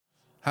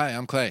Hi,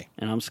 I'm Clay.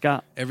 And I'm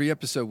Scott. Every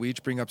episode, we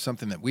each bring up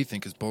something that we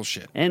think is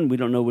bullshit. And we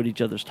don't know what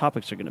each other's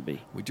topics are going to be.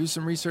 We do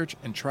some research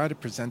and try to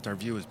present our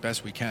view as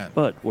best we can.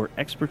 But we're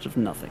experts of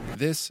nothing.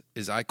 This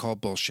is I Call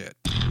Bullshit.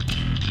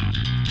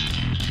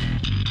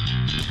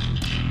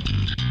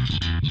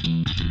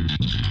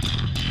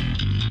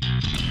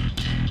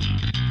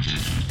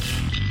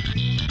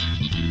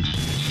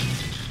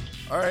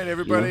 All right,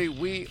 everybody,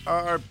 we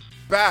are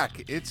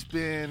back. It's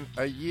been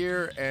a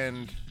year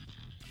and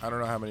I don't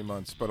know how many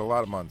months, but a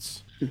lot of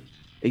months.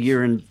 A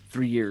year and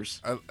 3 years.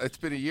 It's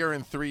been a year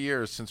and 3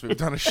 years since we've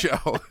done a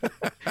show.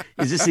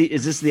 Is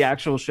this the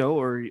actual show,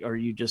 or are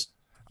you just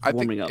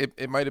warming up?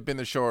 It might have been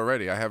the show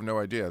already. I have no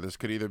idea. This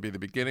could either be the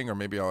beginning or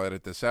maybe I'll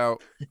edit this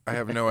out. I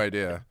have no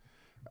idea.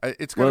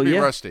 It's going to be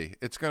rusty.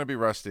 It's going to be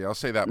rusty. I'll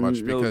say that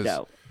much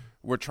because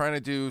we're trying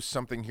to do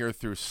something here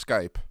through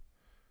Skype.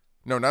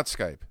 No, not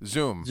Skype.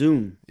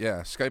 Zoom.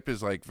 Yeah, Skype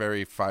is like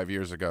very 5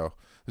 years ago.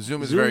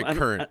 Zoom is very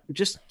current.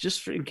 Just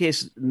in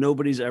case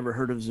nobody's ever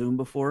heard of Zoom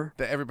before.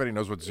 Everybody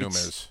knows what Zoom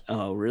is.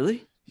 Oh,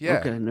 really? Yeah.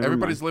 Okay,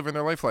 everybody's living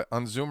their life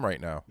on Zoom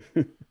right now.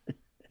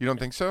 You don't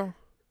think so?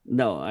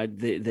 No,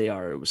 they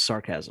are. It was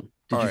sarcasm.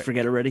 Did you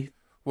forget already?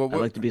 Well, I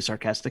like to be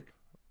sarcastic.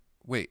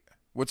 Wait,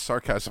 what's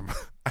sarcasm?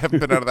 I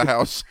haven't been out of the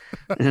house.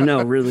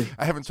 No, really.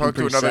 I haven't talked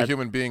to another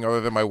human being other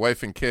than my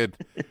wife and kid.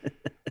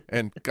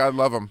 And God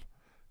love them.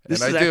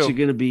 This is actually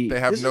going to be.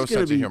 They have no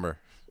sense of humor.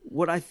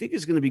 What I think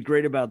is going to be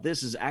great about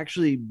this is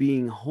actually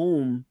being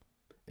home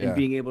and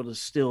being able to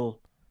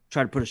still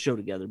try to put a show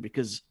together,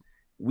 because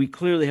we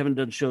clearly haven't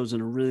done shows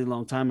in a really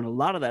long time. And a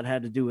lot of that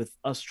had to do with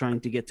us trying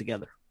to get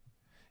together.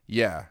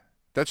 Yeah,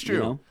 that's true.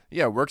 You know?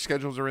 Yeah, work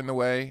schedules are in the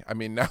way. I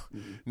mean,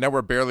 now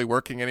we're barely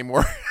working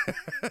anymore.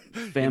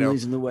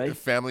 Family's in the way.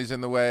 Family's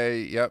in the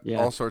way. Yep,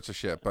 all sorts of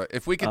shit. But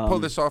if we could pull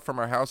this off from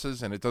our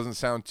houses and it doesn't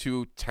sound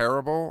too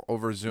terrible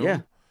over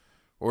Zoom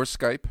or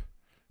Skype,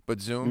 but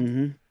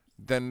Zoom,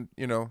 then,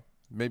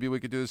 maybe we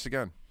could do this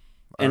again.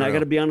 And I got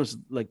to be honest,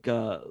 like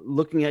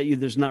looking at you,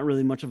 there's not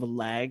really much of a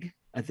lag.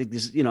 I think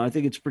I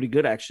think it's pretty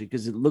good actually,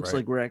 because it looks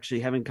like we're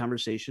actually having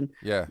conversation.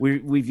 Yeah.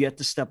 We've yet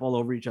to step all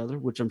over each other,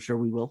 which I'm sure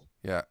we will.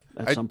 Yeah.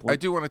 At some point. I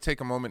do want to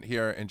take a moment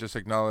here and just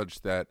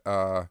acknowledge that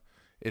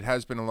it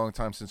has been a long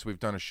time since we've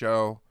done a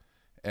show.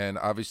 And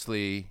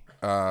obviously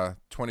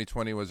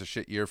 2020 was a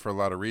shit year for a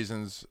lot of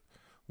reasons.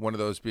 One of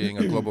those being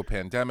a global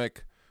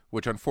pandemic,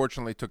 which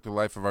unfortunately took the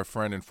life of our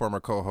friend and former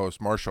co-host,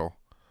 Marshall.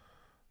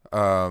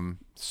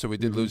 So we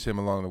did lose him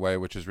along the way,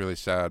 which is really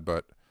sad,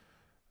 but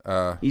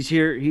he's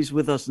here. He's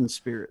with us in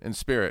spirit. In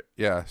spirit,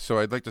 yeah. So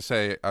I'd like to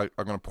say I'm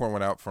going to pour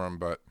one out for him,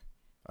 but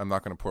I'm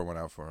not going to pour one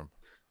out for him.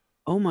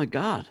 Oh, my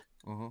God.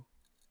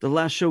 The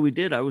last show we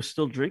did, I was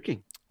still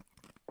drinking.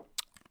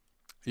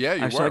 Yeah,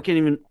 you Actually,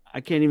 were. I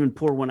can't even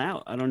pour one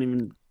out. I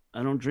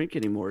don't drink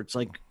anymore. It's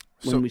like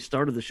when we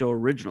started the show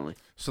originally.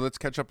 So let's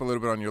catch up a little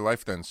bit on your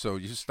life then. So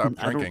you stopped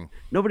drinking.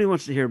 Nobody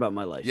wants to hear about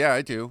my life. Yeah,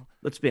 I do.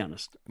 Let's be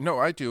honest. No,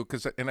 I do,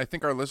 and I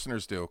think our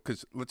listeners do,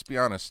 because let's be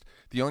honest,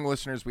 the only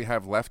listeners we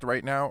have left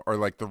right now are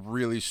like the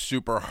really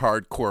super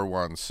hardcore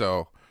ones.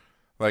 So,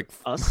 like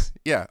us,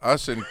 yeah,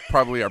 us, and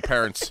probably our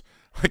parents.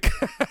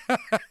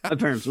 My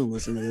parents won't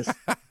listen to this.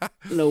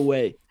 No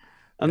way.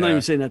 I'm not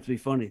even saying that to be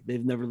funny.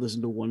 They've never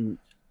listened to 1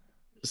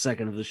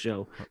 second of the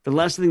show. The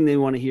last thing they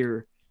want to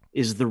hear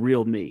is the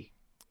real me.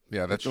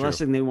 Yeah, that's true. The last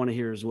thing they want to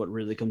hear is what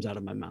really comes out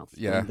of my mouth.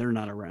 Yeah, they're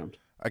not around.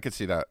 I could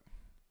see that.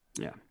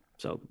 Yeah.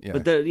 So,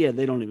 but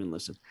they don't even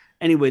listen.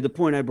 Anyway, the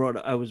point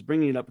I was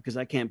bringing it up because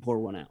I can't pour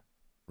one out.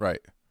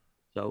 Right.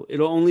 So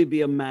it'll only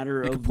be a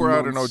matter of you could pour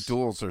out an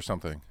O'Doul's or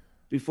something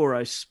before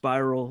I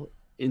spiral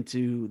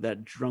into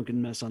that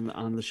drunken mess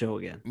on the show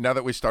again. Now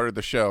that we started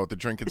the show, the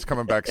drinking's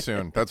coming back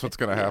soon. That's what's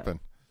going to happen.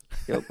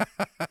 Yep.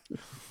 All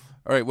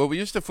right. Well, we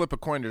used to flip a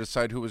coin to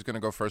decide who was going to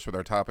go first with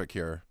our topic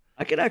here.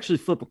 I could actually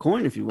flip a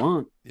coin if you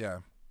want. Yeah.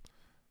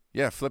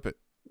 Yeah, flip it.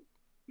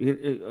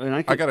 And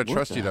I got to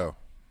trust you, though.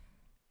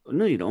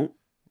 No, you don't.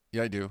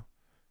 Yeah, I do.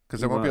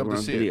 Because I won't be able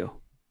to see video. It.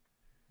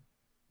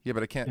 Yeah,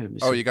 but I can't.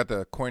 Oh, you got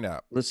the coin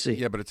app. Let's see.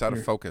 Yeah, but it's out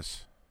of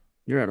focus.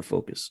 You're out of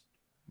focus.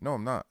 No,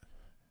 I'm not.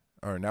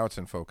 All right, now it's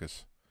in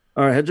focus.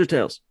 All right, heads or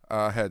tails?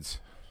 Heads.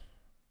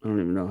 I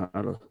don't even know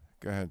how to.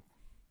 Go ahead.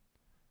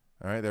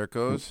 All right, there it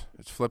goes.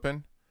 It's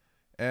flipping.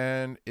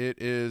 And it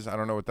is, I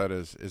don't know what that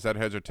is. Is that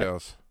heads or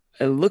tails?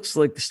 It looks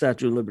like the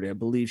Statue of Liberty. I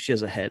believe she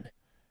has a head.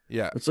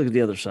 Yeah. Let's look at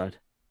the other side.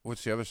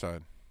 What's the other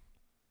side?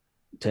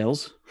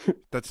 Tails.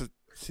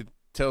 See,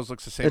 tails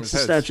looks the same as heads.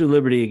 It's the Statue of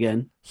Liberty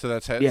again. So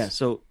that's heads? Yeah,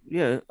 so,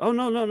 yeah. Oh,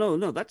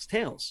 no. That's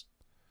tails.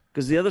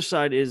 Because the other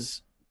side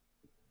is,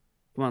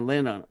 come on,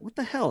 land on it. What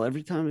the hell?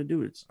 Every time I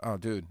do it. Oh,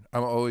 dude.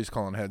 I'm always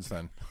calling heads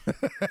then.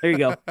 There you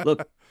go.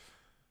 Look.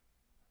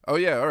 Oh,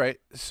 yeah. All right.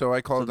 So I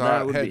called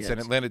heads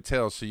and it landed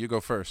tails. So you go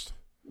first.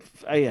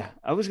 Yeah.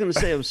 I was going to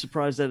say I was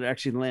surprised that it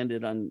actually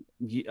landed on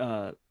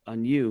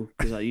you,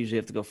 because I usually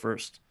have to go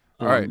first.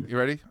 All right. You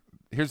ready?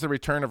 Here's the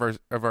return of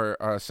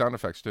our sound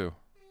effects, too.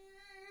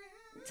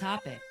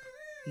 Topic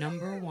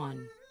number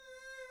 1.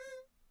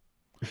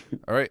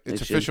 All right.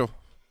 It's official.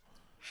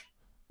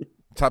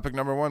 Topic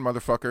number 1,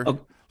 motherfucker.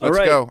 Oh, Let's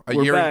all right, go.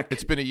 we're back.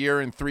 It's been a year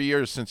and 3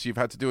 years since you've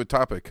had to do a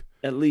topic.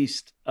 At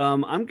least.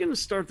 I'm going to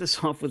start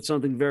this off with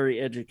something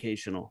very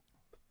educational.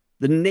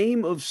 The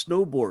name of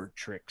snowboard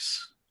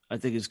tricks, I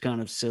think, is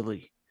kind of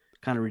silly,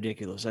 kind of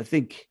ridiculous. I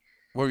think.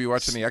 What, were you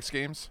watching the X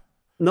Games?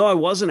 No, I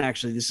wasn't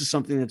actually. This is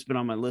something that's been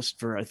on my list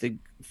for, I think,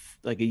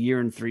 like a year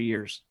and 3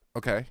 years.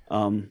 Okay.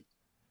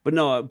 But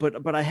no,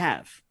 but I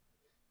have.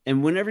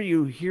 And whenever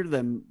you hear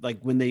them, like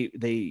when they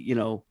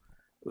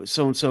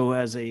so and so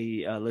has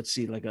a let's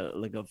see, like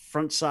a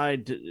front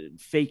side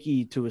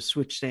fakie to a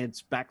switch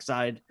stance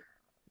backside,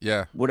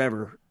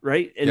 whatever,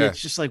 right? And it's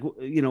just like,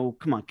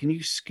 come on, can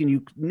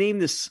you name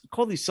this?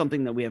 Call these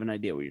something that we have an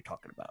idea what you're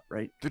talking about,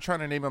 right? They're trying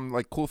to name them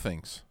like cool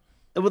things.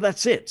 Well,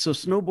 that's it. So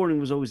snowboarding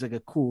was always like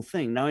a cool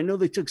thing. Now I know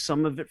they took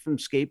some of it from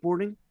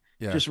skateboarding,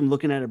 just from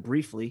looking at it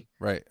briefly,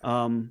 right?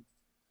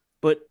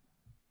 But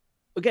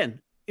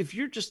again, if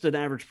you're just an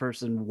average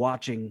person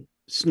watching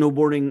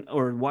snowboarding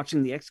or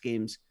watching the X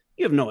Games,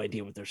 you have no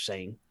idea what they're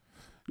saying.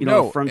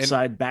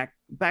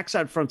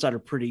 Backside, front side are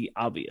pretty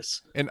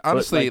obvious. And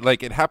honestly,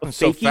 like it happens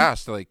so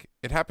fast. Like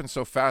it happens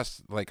so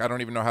fast. Like I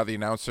don't even know how the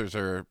announcers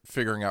are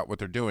figuring out what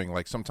they're doing.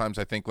 Like sometimes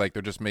I think like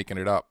they're just making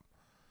it up.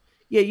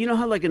 Yeah, you know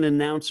how like an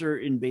announcer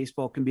in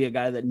baseball can be a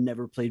guy that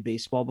never played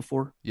baseball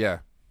before? Yeah.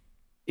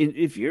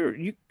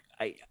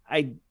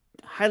 I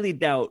highly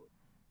doubt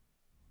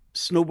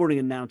snowboarding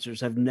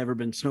announcers have never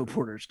been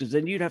snowboarders, because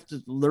then you'd have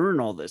to learn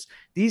all this.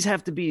 These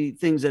have to be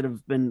things that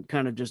have been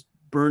kind of just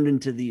burned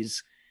into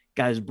these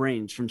guys'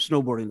 brains from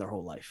snowboarding their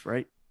whole life,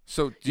 right?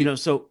 So I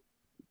was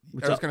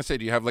going to say,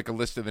 do you have like a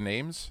list of the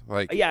names?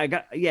 Like,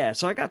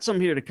 So I got some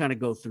here to kind of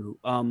go through.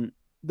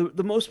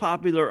 The most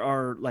popular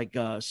are like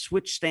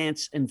switch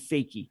stance and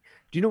fakie.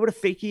 Do you know what a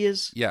fakie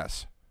is?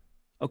 Yes.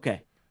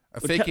 Okay. A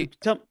fakie.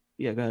 Go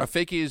ahead. A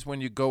fakie is when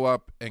you go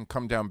up and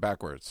come down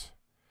backwards.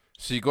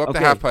 So you go up the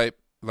half pipe,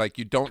 like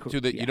you don't do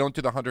the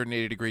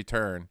 180-degree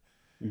turn,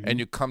 and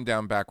you come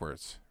down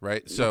backwards,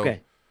 right? So,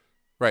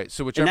 right.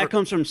 So whichever. And that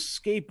comes from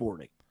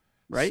skateboarding,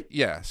 right?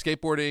 Yeah,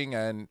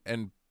 skateboarding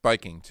and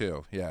biking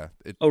too. Yeah.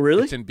 Oh,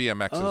 really? It's in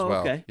BMX as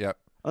well. Okay. Yep.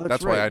 Oh,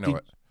 that's why I know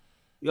it.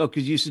 Oh,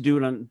 because you used to do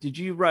it on. Did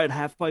you ride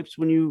half pipes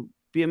when you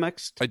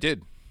BMX'd? I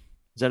did.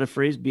 Is that a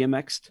phrase,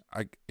 BMX'd?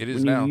 It is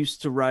when now. You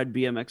used to ride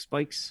BMX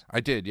bikes?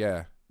 I did,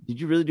 yeah. Did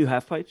you really do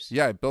half pipes?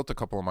 Yeah, I built a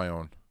couple of my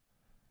own.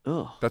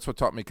 Oh. That's what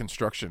taught me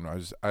construction.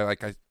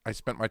 I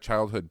spent my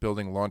childhood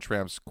building launch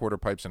ramps, quarter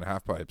pipes, and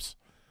half pipes.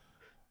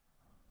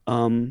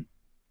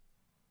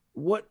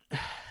 What?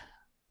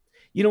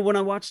 When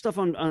I watch stuff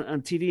on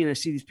TV and I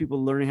see these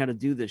people learning how to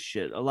do this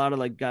shit, a lot of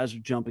like guys are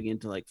jumping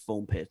into like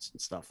foam pits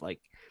and stuff. Like,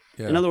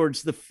 in other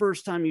words, the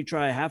first time you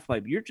try a half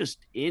pipe, you're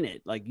just in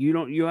it. Like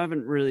you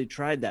haven't really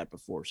tried that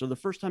before. So the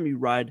first time you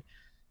ride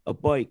a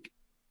bike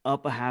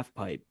up a half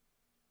pipe,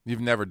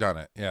 you've never done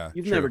it. Yeah.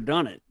 You've never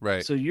done it.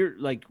 Right. So you're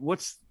like,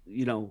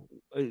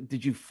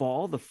 did you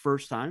fall the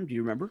first time? Do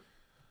you remember?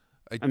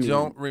 I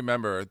don't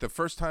remember. The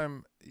first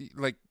time,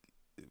 like,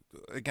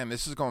 again,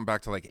 this is going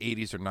back to like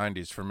 80s or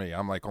 90s for me.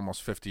 I'm like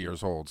almost 50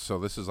 years old. So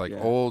this is like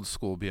old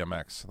school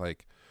BMX.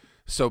 Like,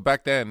 so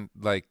back then,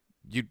 like,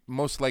 you'd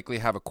most likely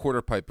have a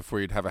quarter pipe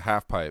before you'd have a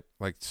half pipe.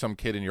 Like some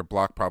kid in your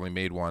block probably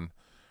made one,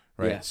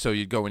 right? Yeah. So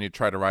you'd go and you'd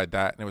try to ride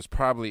that, and it was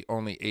probably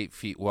only 8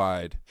 feet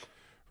wide,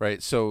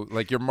 right? So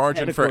like your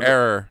margin for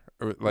error,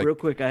 like real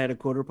quick, I had a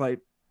quarter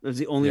pipe. That was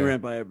the only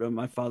ramp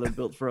my father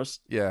built for us.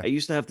 Yeah, I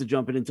used to have to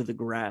jump it into the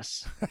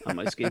grass on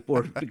my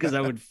skateboard because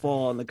I would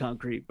fall on the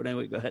concrete. But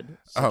anyway, go ahead.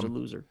 Such a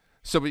loser.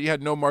 So, but you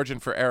had no margin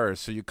for error,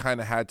 so you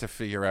kind of had to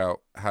figure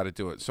out how to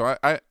do it. So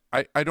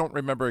I don't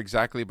remember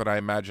exactly, but I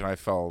imagine I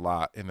fell a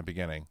lot in the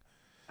beginning.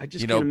 I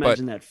just can't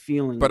imagine that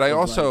feeling. But I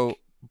also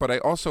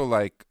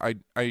like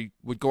I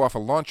would go off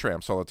of launch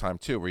ramps all the time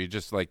too, where you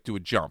just like do a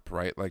jump,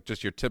 right? Like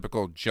just your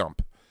typical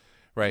jump,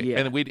 right? Yeah.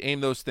 And we'd aim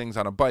those things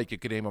on a bike. You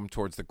could aim them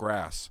towards the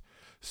grass.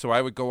 So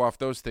I would go off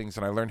those things,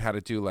 and I learned how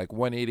to do like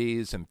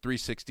 180s and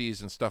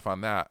 360s and stuff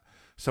on that.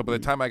 So by the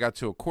time I got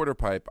to a quarter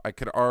pipe, I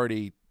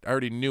already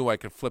knew I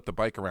could flip the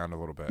bike around a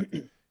little bit.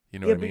 You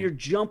know what I mean? But you're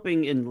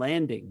jumping and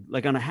landing.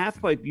 Like on a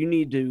half pipe, you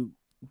need to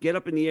get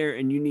up in the air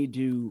and you need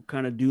to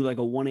kind of do like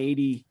a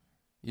 180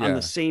 on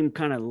the same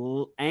kind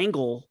of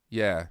angle.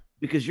 Yeah.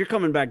 Because you're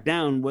coming back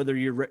down whether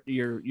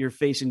you're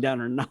facing down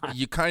or not.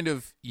 You kind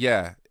of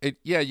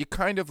you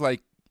kind of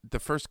like the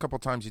first couple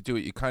times you do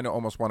it, you kind of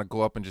almost want to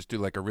go up and just do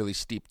like a really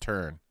steep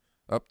turn.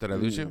 Did I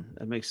lose you?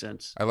 That makes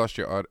sense. I lost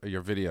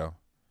your video.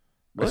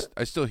 What?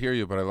 I still hear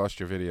you, but I lost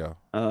your video.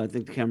 I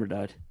think the camera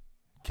died.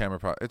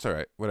 It's all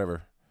right.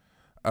 Whatever.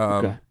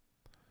 Okay.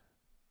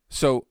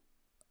 So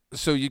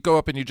you go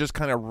up and you just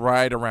kind of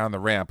ride around the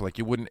ramp. Like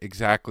you wouldn't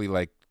exactly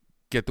like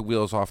get the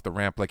wheels off the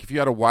ramp. Like if you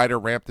had a wider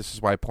ramp, this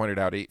is why I pointed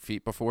out 8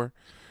 feet before,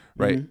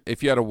 right? Mm-hmm.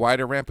 If you had a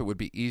wider ramp, it would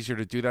be easier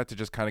to do that, to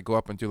just kind of go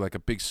up and do like a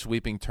big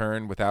sweeping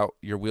turn without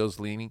your wheels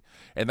leaning.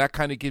 And that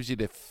kind of gives you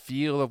the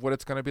feel of what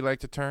it's going to be like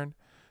to turn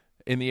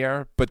in the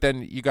air. But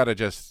then you got to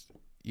just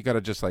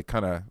like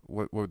kind of,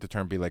 what would the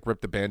term be? Like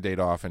rip the Band-Aid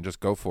off and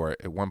just go for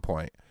it at one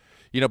point.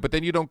 But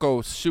then you don't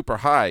go super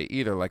high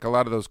either. Like a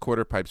lot of those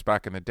quarter pipes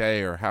back in the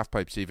day, or half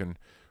pipes even,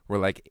 were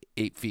like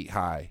 8 feet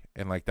high,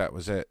 and like that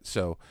was it.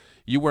 So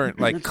you weren't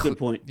like That's a good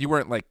point. you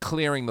weren't like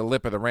clearing the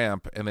lip of the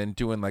ramp and then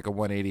doing like a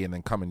 180 and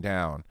then coming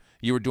down.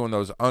 You were doing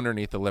those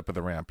underneath the lip of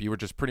the ramp. You were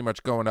just pretty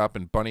much going up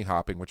and bunny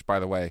hopping, which, by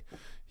the way,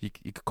 you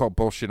could call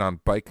bullshit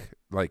on bike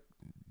like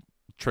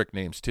trick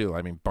names too.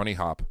 I mean, bunny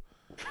hop.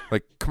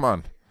 Like, come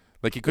on.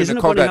 Like, you couldn't Isn't have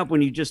a called bunny that. hop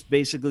when you just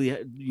basically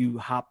you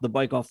hop the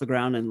bike off the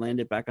ground and land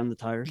it back on the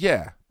tires?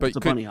 Yeah, but It's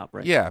a bunny hop,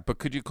 right? Yeah, but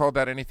could you call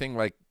that anything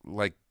like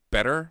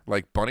better,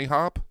 like bunny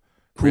hop?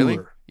 Cooler. Really?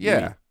 Yeah,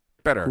 Yeah.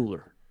 better.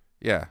 Cooler.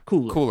 Yeah,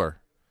 Cooler.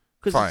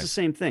 Because Fine. it's the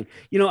same thing.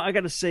 I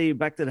got to say,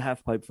 back to the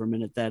half pipe for a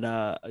minute, that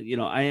I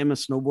am a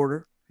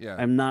snowboarder. Yeah,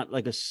 I'm not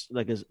like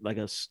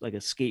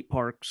a skate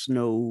park,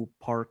 snow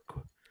park.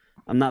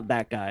 I'm not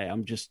that guy.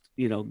 I'm just,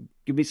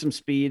 give me some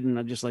speed and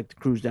I just like to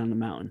cruise down the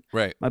mountain.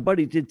 right. My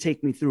buddy did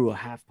take me through a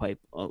half pipe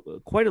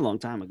quite a long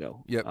time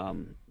ago. Yep.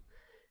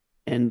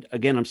 And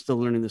again, I'm still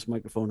learning this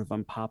microphone. If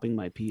I'm popping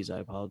my P's, I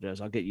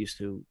apologize. I'll get used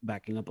to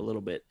backing up a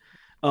little bit.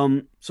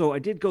 So I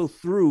did go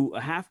through a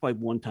half pipe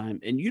one time,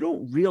 and you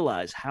don't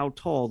realize how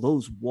tall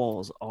those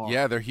walls are.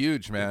 Yeah, they're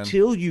huge, man.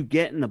 Until you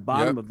get in the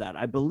bottom Yep. of that.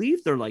 I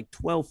believe they're like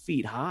 12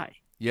 feet high.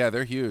 Yeah,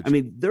 they're huge. I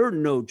mean, they're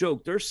no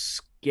joke. They're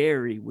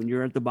scary when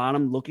you're at the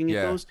bottom looking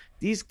at those.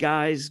 These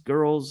guys,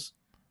 girls,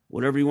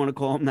 whatever you want to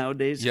call them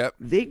nowadays, Yep.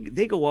 they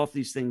go off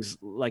these things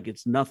like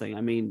it's nothing.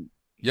 I mean,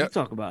 you Yep.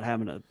 talk about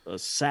having a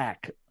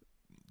sack.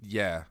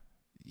 Yeah,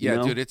 You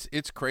know? dude,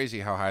 it's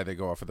crazy how high they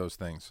go off of those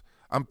things.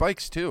 On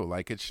bikes too,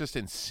 like it's just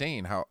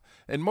insane how,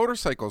 and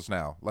motorcycles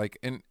now, like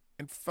and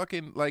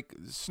fucking like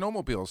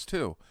snowmobiles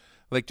too,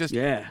 like just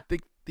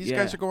these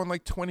guys are going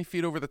like 20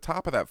 feet over the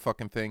top of that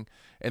fucking thing,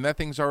 and that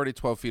thing's already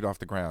 12 feet off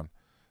the ground.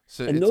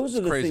 So And those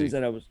are the crazy. things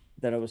that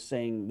I was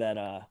saying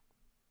that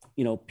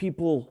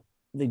people,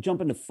 they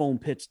jump into foam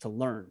pits to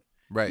learn,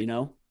 right?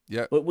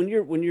 Yeah. But when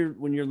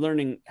you're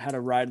learning how to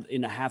ride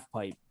in a half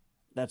pipe,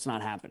 that's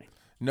not happening.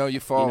 No,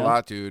 you fall a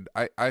lot, dude.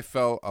 I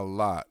fell a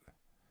lot.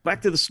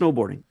 Back to the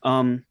snowboarding.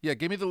 Yeah,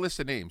 give me the list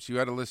of names. You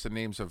had a list of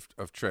names of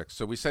tricks.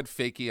 So we said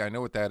fakie. I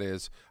know what that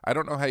is. I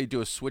don't know how you do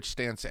a switch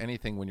stance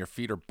anything when your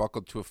feet are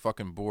buckled to a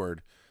fucking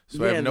board.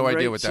 So I have no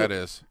idea what that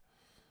is.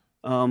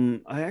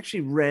 I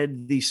actually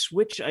read the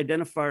switch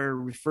identifier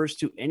refers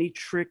to any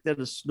trick that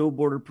a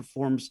snowboarder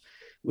performs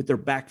with their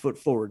back foot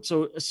forward.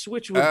 So a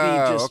switch would be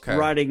just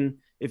riding.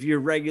 If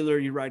you're regular,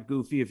 you ride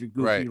goofy. If you're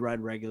goofy, you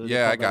ride regular.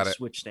 Yeah, I got it.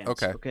 Switch stance.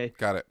 Okay,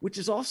 got it. Which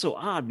is also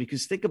odd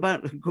because go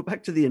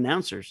back to the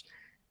announcers.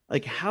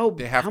 Like they how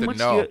have to much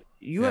know.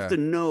 You have to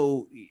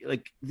know,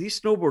 like these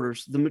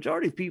snowboarders, the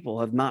majority of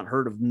people have not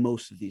heard of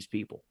most of these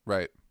people.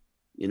 Right.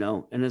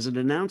 And as an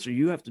announcer,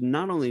 you have to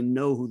not only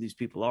know who these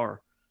people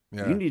are,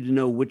 you need to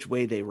know which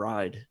way they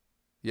ride.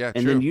 Yeah.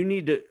 And then you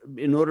need to,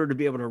 in order to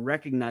be able to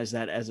recognize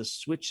that as a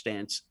switch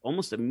stance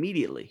almost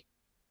immediately,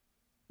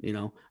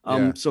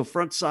 So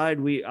front side,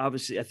 I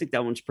think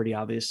that one's pretty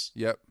obvious.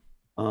 Yep.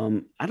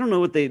 I don't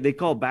know what they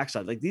call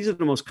backside. Like these are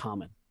the most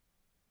common,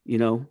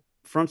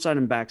 front side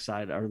and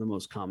backside are the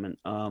most common.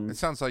 It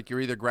sounds like you're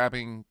either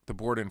grabbing the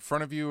board in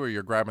front of you or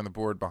you're grabbing the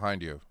board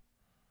behind you.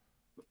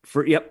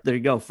 There you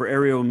go. For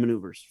aerial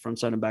maneuvers, front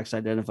side and backside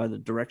identify the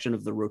direction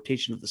of the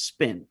rotation of the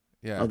spin.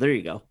 Yeah. Oh, there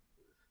you go.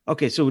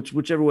 Okay, so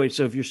whichever way.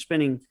 So if you're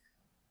spinning,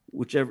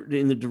 whichever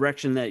in the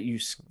direction that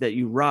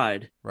you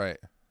ride, right,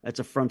 that's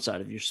a front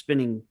side. If you're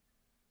spinning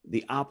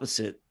the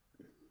opposite,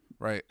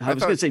 right. I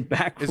was going to say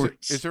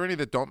backwards. Is there any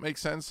that don't make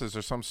sense? Is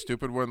there some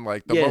stupid one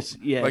like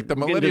like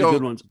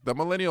the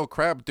millennial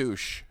crab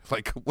douche?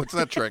 Like, what's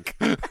that trick?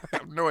 I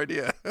have no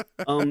idea.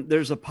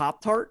 There's a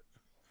Pop-Tart.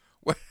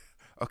 What?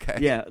 Okay.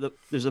 Yeah,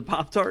 there's a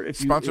Pop-Tart.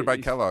 Sponsored by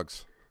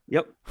Kellogg's.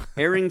 Yep.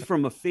 Airing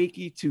from a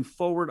fakie to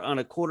forward on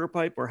a quarter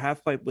pipe or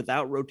half pipe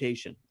without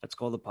rotation. That's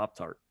called a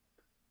Pop-Tart.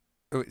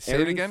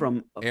 Say it again.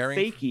 From a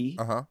fakie.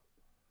 Uh-huh.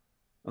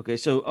 Okay,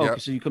 so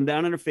so you come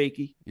down in a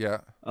fakie. Yeah.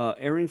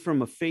 Airing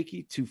from a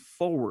fakie to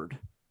forward.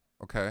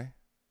 Okay.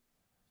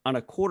 On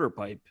a quarter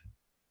pipe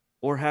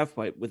or half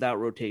pipe without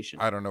rotation.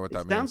 I don't know what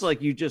that means. Sounds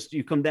like you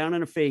come down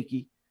in a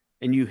fakie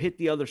and you hit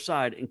the other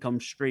side and come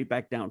straight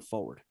back down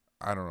forward.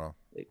 I don't know.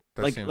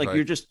 Like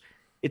you're just,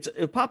 it's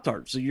a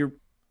Pop-Tart. So you're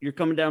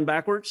coming down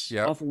backwards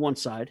off of one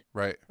side.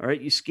 Right. All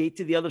right. You skate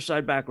to the other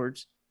side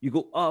backwards. You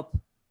go up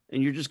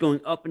and you're just going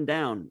up and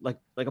down like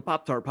a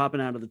Pop-Tart popping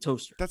out of the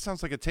toaster. That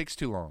sounds like it takes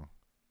too long.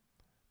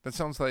 That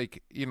sounds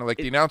like,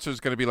 the announcer's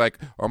going to be like,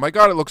 oh my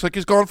God, it looks like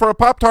he's going for a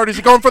Pop-Tart. Is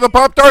he going for the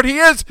Pop-Tart? He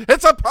is.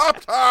 It's a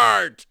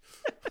Pop-Tart.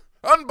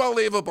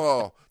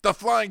 Unbelievable. The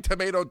flying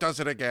tomato does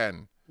it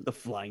again. The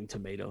flying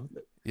tomato.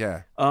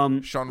 Yeah.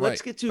 Sean White.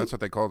 Let's get to that's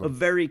what they call them. A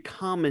very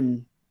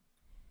common.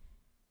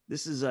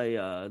 These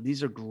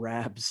are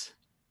grabs.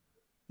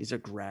 These are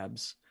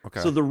grabs. Okay.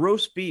 So the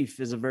roast beef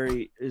is a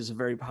very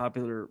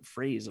popular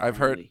phrase.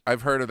 Apparently.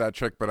 I've heard of that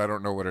trick, but I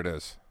don't know what it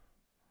is.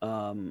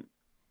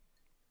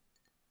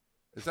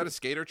 Is that a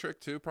skater trick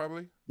too,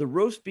 probably? The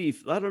roast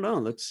beef, I don't know.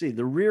 Let's see.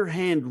 The rear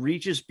hand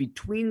reaches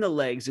between the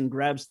legs and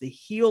grabs the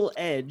heel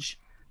edge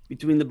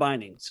between the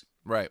bindings.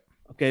 Right.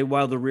 Okay,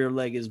 while the rear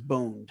leg is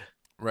boned.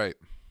 Right.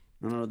 I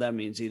don't know what that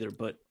means either,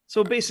 but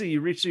so basically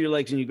you reach through your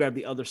legs and you grab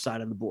the other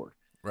side of the board.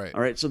 Right.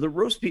 All right. So the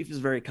roast beef is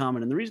very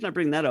common. And the reason I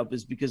bring that up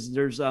is because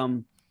there's a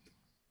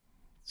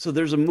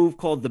move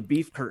called the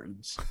beef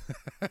curtains.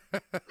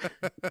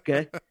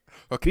 Okay.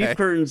 Okay. Beef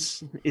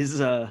curtains is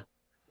a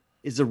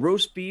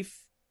roast beef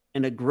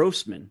and a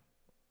grossman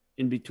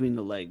in between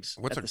the legs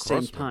What's at a the same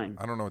grossman? time.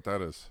 I don't know what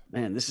that is.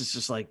 Man, this is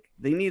just like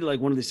they need like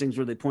one of these things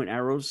where they point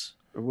arrows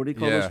or what do you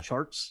call those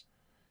charts?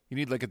 You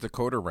need like a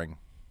decoder ring.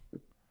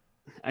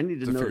 I need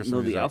to figure some know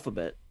of these the out.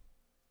 alphabet.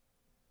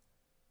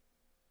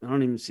 I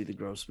don't even see the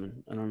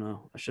grossman. I don't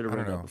know. I should have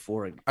read don't know. that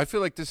before. I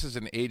feel like this is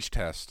an age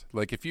test.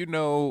 Like if you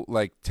know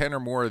like 10 or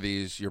more of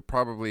these, you're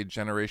probably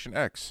Generation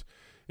X.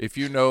 If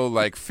you know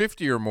like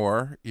 50 or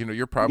more,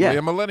 you're probably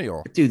a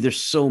millennial. Dude, there's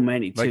so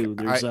many Like too.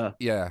 There's I so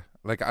the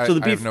I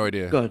beef, have no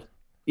idea. Good.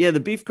 Yeah, the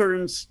beef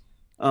curtains.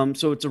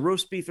 So it's a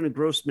roast beef and a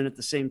grossman at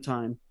the same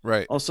time.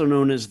 Right. Also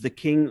known as the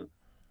king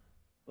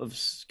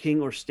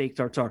or steak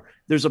tartare.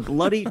 There's a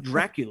bloody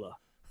Dracula.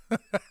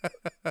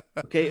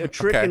 Okay, a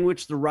trick in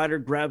which the rider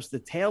grabs the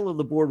tail of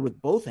the board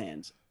with both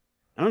hands.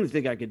 I don't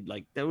think I could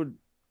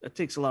that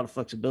takes a lot of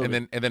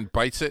flexibility. And then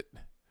bites it.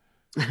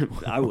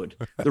 I would.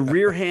 The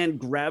rear hand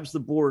grabs the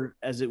board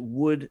as it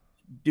would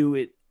do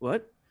it.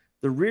 What?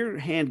 The rear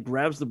hand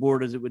grabs the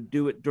board as it would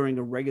do it during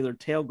a regular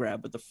tail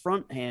grab, but the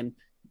front hand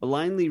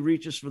blindly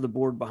reaches for the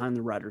board behind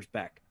the rider's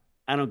back.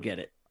 I don't get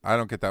it. I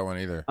don't get that one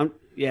either.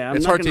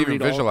 It's hard to even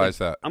visualize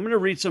that. I'm going to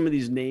read some of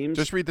these names.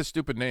 Just read the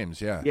stupid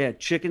names. Yeah. Yeah.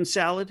 Chicken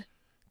salad.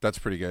 That's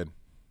pretty good.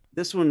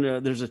 This one,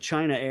 there's a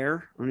China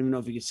Air. I don't even know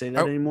if you could say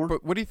that anymore.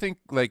 But what do you think?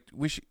 Like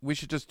we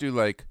should just do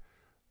like,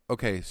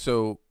 okay,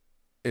 so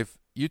if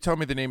you tell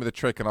me the name of the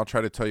trick and I'll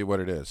try to tell you what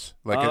it is.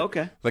 Like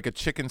okay. Like a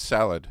chicken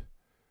salad.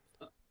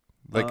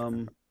 Like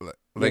go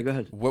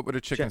ahead. What would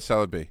a chicken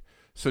salad be?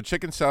 So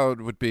chicken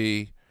salad would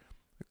be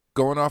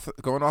going off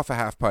a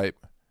half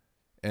pipe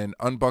and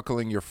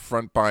unbuckling your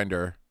front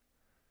binder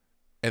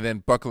and then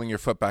buckling your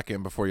foot back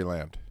in before you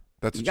land.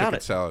 That's a chicken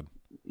salad.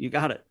 You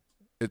got it.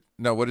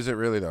 No, what is it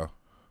really though?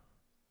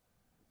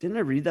 Didn't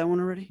I read that one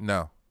already?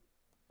 No.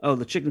 Oh,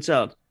 the chicken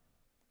salad.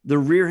 The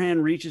rear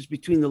hand reaches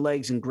between the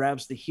legs and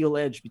grabs the heel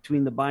edge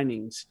between the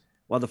bindings,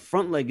 while the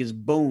front leg is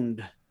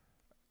boned.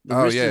 The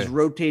wrist is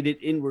rotated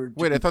inward.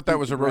 Wait, I thought that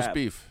was a roast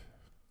beef.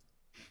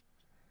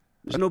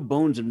 There's no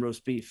bones in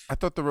roast beef. I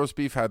thought the roast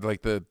beef had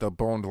like the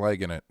boned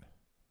leg in it.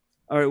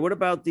 All right, what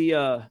about the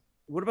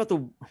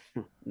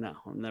no,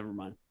 never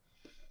mind.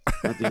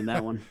 Not doing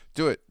that one.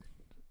 Do it.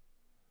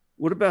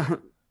 What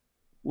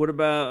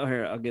about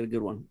here, I'll get a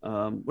good one.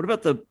 What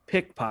about the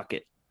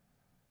pickpocket?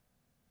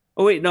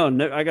 Oh wait, no,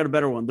 I got a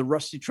better one. The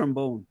rusty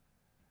trombone.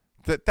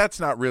 That's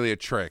not really a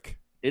trick.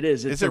 It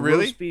is. It's is it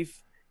really? Roast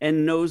beef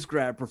and nose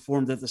grab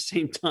performed at the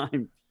same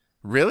time.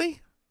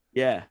 Really?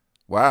 Yeah.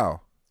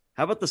 Wow.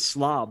 How about the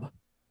slob?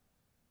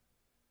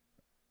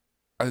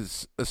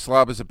 A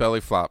slob is a belly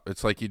flop.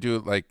 It's like you do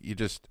it like you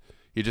just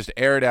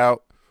air it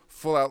out,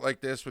 full out like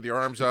this with your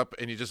arms up,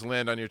 and you just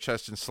land on your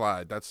chest and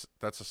slide. That's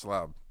a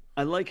slob.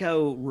 I like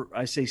how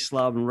I say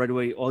slob and right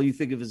away all you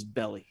think of is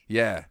belly.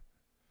 Yeah.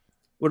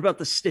 What about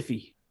the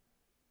stiffy?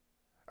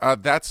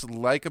 That's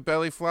like a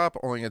belly flop,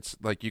 only it's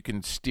like you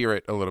can steer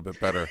it a little bit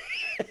better.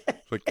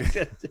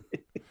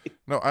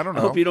 No, I don't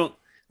know.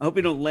 I hope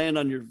you don't land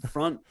on your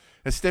front.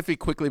 A stiffy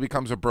quickly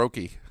becomes a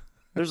brokey.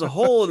 There's a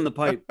hole in the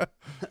pipe.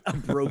 A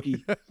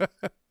brokey.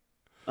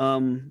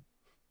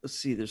 Let's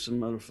see. There's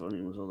some other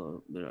funny ones.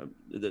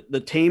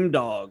 The tame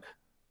dog.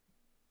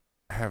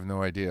 I have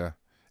no idea.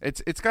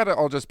 It's got to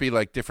all just be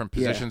like different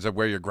positions of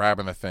where you're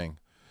grabbing the thing.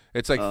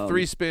 It's like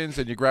 3 spins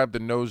and you grab the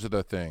nose of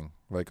the thing.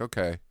 Like,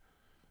 okay.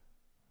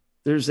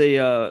 There's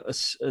a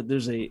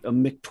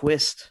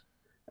McTwist.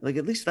 Like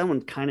at least that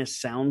one kind of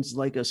sounds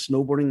like a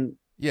snowboarding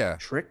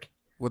trick.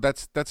 Well,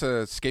 that's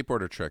a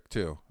skateboarder trick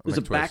too. There's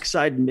a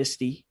backside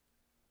Misty.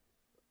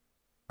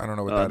 I don't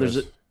know what that is.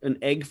 There's an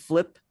egg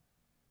flip.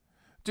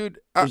 Dude,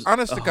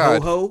 honest to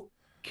God. Ho-ho,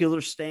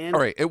 killer stand. All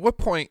right, at what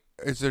point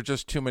is there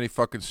just too many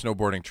fucking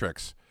snowboarding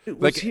tricks?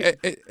 Like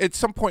at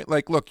some point,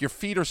 like, look, your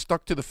feet are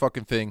stuck to the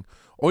fucking thing.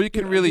 All you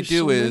can really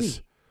do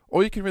is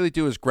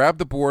grab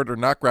the board or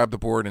not grab the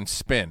board and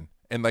spin,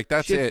 and like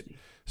that's it.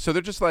 So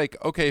they're just like,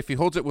 okay, if he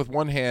holds it with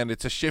one hand,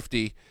 it's a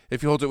shifty.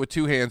 If he holds it with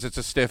 2 hands, it's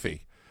a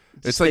stiffy.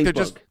 It's like they're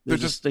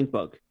just stink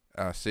bug.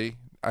 See,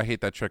 I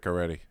hate that trick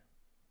already.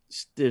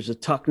 There's a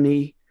tuck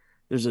knee.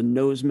 There's a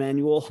nose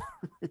manual.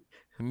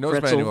 Nose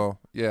pretzel. Manual,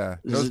 yeah.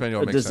 There's nose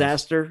manual makes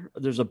disaster. Sense.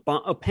 There's a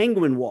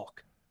penguin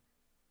walk.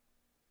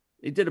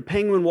 They did a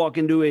penguin walk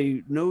into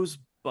a nose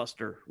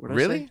buster.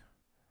 Really?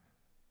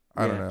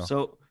 I don't know.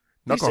 So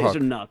these things are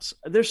nuts.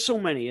 There's so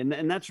many,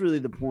 and that's really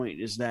the point.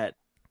 Is that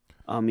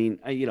I mean,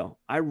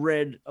 I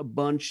read a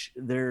bunch.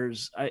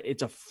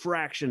 It's a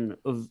fraction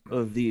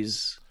of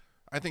these.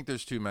 I think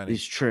there's too many.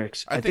 These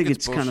tricks. I think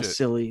it's kind of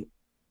silly.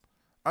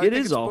 It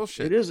is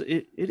bullshit.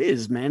 It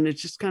is, man.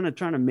 It's just kind of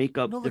trying to make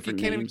up different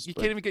names. You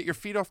can't even get your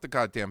feet off the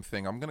goddamn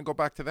thing. I'm going to go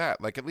back to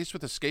that. Like, at least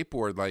with a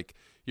skateboard, like,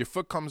 your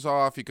foot comes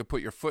off. You could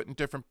put your foot in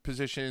different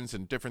positions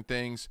and different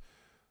things.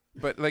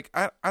 But like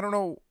I don't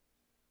know,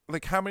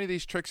 like how many of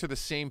these tricks are the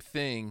same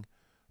thing,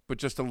 but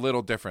just a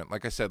little different.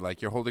 Like I said,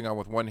 like you're holding on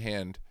with one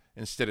hand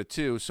instead of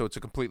two, so it's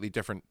a completely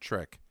different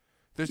trick.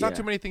 There's not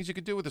too many things you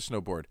could do with a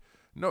snowboard.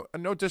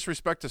 No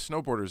disrespect to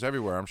snowboarders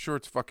everywhere. I'm sure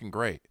it's fucking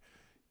great.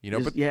 You know,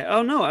 but yeah.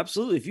 Oh no,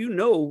 absolutely. If you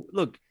know,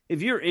 look,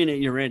 if you're in it,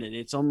 you're in it.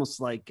 It's almost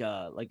like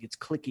it's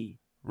clicky,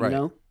 you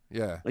know?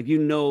 Yeah. Like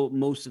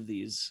most of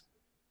these.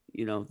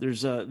 You know,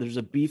 there's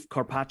a beef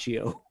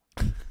carpaccio.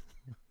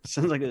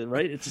 Sounds like it,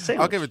 right? It's a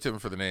sandwich. I'll give it to him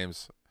for the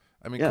names.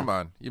 I mean, come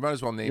on. You might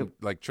as well name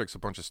like tricks a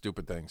bunch of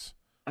stupid things.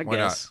 I Why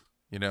guess.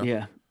 Not? You know?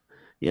 Yeah.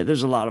 Yeah,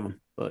 there's a lot of them.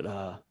 But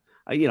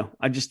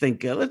I just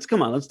think let's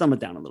dumb it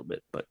down a little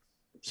bit. But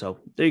so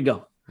there you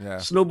go. Yeah.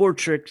 Snowboard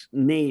tricks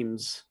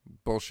names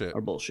bullshit. are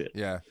bullshit.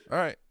 Yeah. All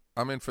right.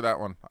 I'm in for that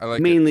one. I like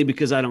mainly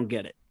because I don't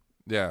get it.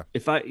 Yeah.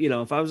 If I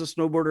was a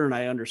snowboarder and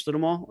I understood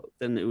them all,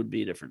 then it would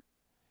be different.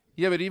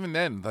 Yeah, but even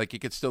then, like you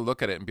could still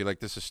look at it and be like,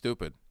 this is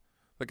stupid.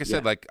 Like I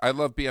said, like I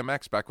loved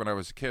BMX back when I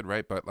was a kid,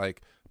 right? But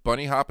like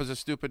Bunny Hop is a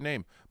stupid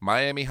name.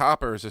 Miami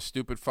Hopper is a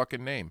stupid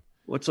fucking name.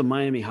 What's a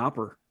Miami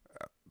Hopper?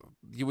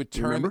 You would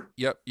turn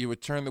you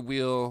would turn the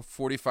wheel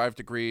 45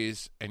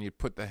 degrees and you'd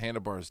put the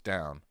handlebars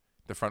down,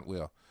 the front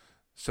wheel.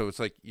 So it's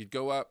like you'd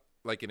go up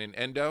like in an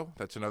endo,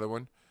 that's another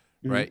one,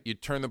 right?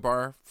 You'd turn the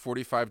bar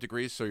 45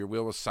 degrees so your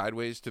wheel was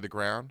sideways to the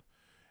ground,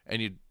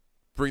 and you'd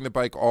bring the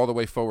bike all the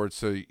way forward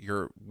so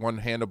your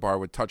one handlebar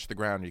would touch the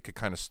ground. You could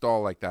kind of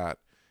stall like that,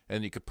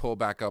 and you could pull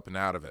back up and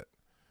out of it.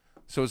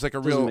 So it's like a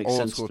real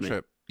old school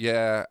trip.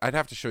 Yeah, I'd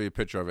have to show you a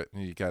picture of it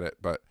and you get it.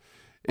 But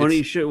why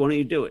don't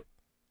you do it?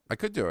 I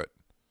could do it.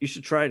 You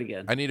should try it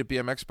again. I need a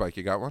BMX bike.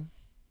 You got one?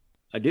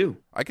 I do.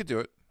 I could do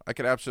it. I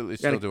could absolutely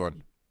still do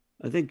one.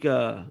 I think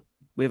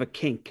we have a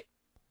kink.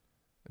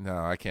 No,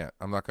 I can't.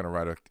 I'm not going to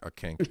ride a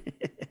kink.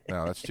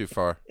 No, that's too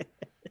far.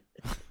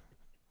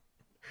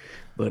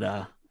 But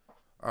all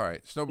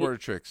right, snowboarder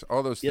tricks,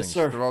 all those yes, things,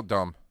 sir. They're all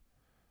dumb.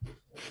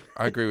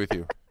 I agree with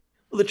you.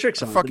 Well, the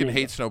tricks. I fucking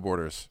hate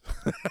snowboarders.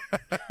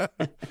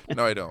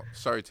 No, I don't.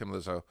 Sorry, Tim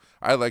Lizzo.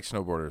 I like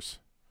snowboarders.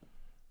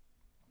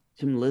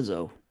 Tim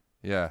Lizzo.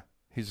 Yeah,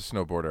 he's a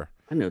snowboarder.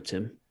 I know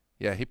Tim.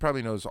 Yeah, he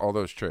probably knows all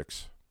those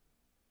tricks.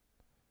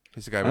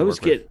 He's the guy. I always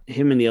get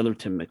him and the other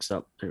Tim mixed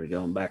up. There we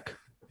go. I'm back.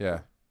 Yeah.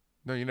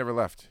 No, you never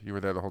left. You were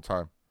there the whole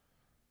time.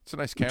 It's a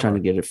nice camera. I'm trying to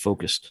get it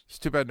focused. It's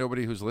too bad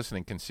nobody who's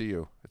listening can see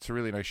you. It's a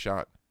really nice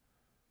shot.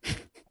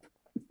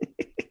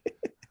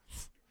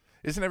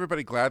 Isn't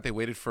everybody glad they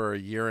waited for a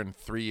year and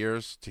 3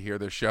 years to hear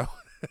this show?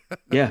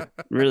 Yeah,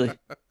 really.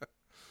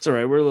 It's all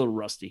right. We're a little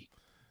rusty.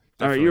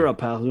 Definitely. All right, you're up,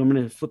 pal. You want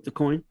me to flip the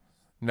coin?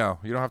 No,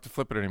 you don't have to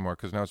flip it anymore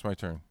because now it's my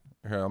turn.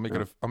 Here, I'll make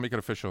it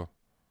official.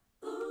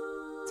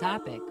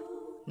 Topic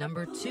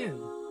number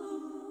 2.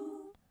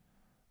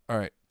 All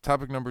right,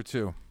 topic number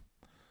 2.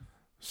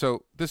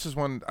 So this is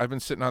one I've been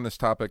sitting on this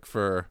topic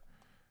for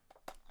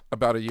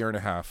about a year and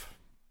a half,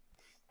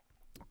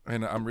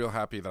 and I'm real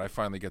happy that I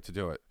finally get to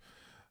do it.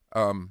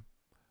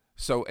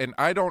 And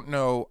I don't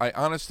know. I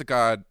honest to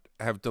God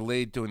have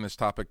delayed doing this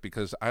topic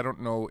because I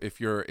don't know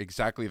if you're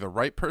exactly the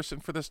right person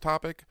for this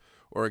topic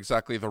or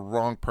exactly the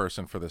wrong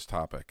person for this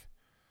topic.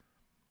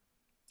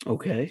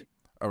 Okay.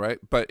 All right,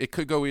 but it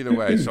could go either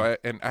way. So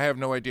I have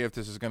no idea if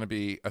this is going to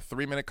be a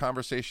 3-minute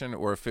conversation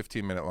or a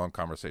 15-minute long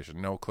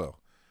conversation. No clue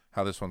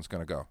how this one's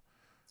going to go.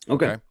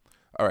 Okay.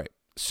 All right.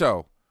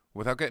 So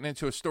without getting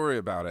into a story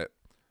about it,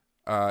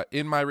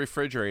 in my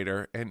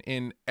refrigerator and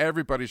in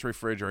everybody's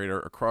refrigerator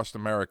across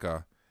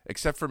America,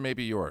 except for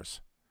maybe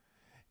yours,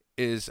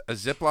 is a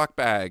Ziploc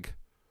bag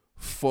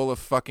full of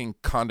fucking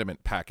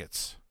condiment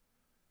packets.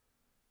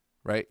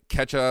 Right?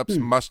 Ketchups,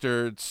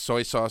 mustards,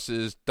 soy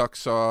sauces, duck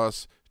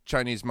sauce,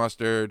 Chinese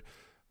mustard,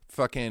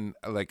 fucking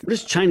like... What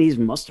is Chinese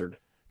mustard?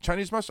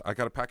 Chinese mustard. I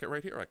got a packet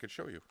right here. I could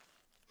show you.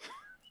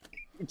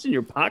 It's in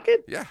your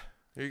pocket? Yeah.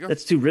 There you go.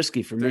 That's too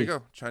risky for me. There you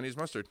go. Chinese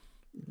mustard.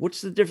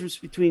 What's the difference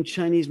between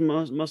Chinese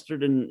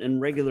mustard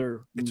and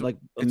regular,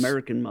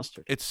 American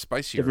mustard? It's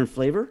spicier. Different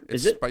flavor?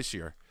 It's Is it?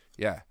 spicier.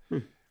 Yeah.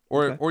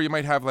 Or you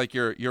might have like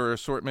your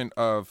assortment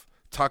of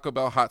Taco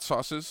Bell hot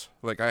sauces.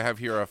 Like I have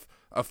here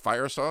a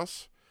fire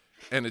sauce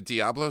and a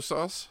Diablo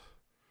sauce.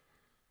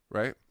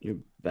 Right? Your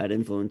bad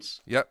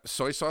influence. Yep.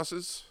 Soy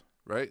sauces.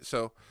 Right?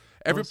 So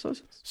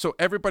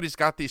everybody's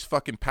got these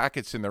fucking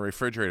packets in their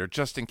refrigerator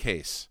just in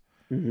case.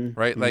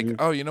 Right? Like,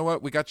 oh, you know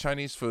what? We got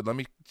Chinese food.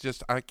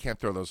 I can't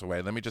throw those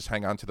away. Let me just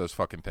hang on to those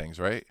fucking things,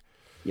 right?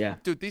 Yeah.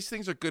 Dude, these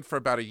things are good for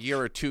about a year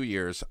or 2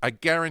 years. I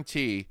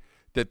guarantee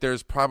that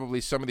there's probably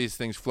some of these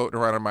things floating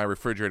around in my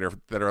refrigerator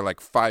that are like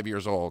 5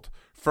 years old.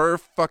 For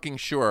fucking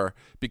sure,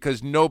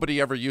 because nobody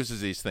ever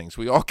uses these things.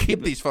 We all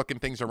keep these fucking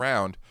things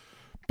around,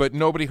 but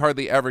nobody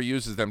hardly ever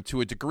uses them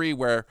to a degree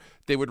where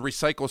they would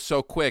recycle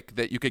so quick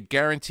that you could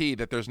guarantee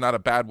that there's not a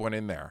bad one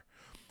in there.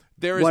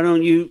 Why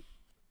don't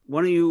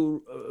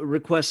you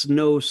request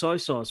no soy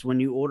sauce when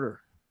you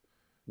order?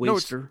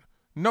 Waster.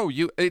 No,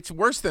 it's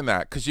worse than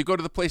that because you go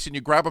to the place and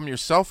you grab them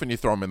yourself and you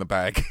throw them in the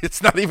bag.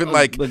 It's not even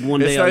like one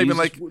day. It's not even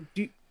like.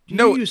 Do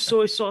you use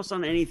soy sauce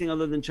on anything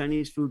other than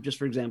Chinese food? Just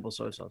for example,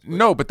 soy sauce.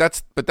 No, but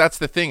that's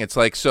the thing. It's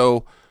like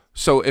so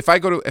So if I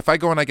go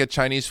and I get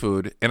Chinese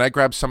food and I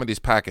grab some of these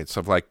packets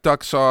of like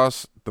duck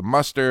sauce, the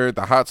mustard,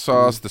 the hot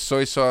sauce, the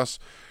soy sauce,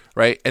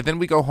 right? And then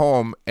we go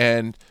home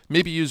and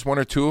maybe use one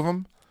or two of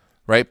them,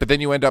 right? But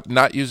then you end up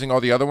not using all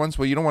the other ones.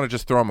 Well, you don't want to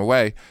just throw them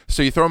away.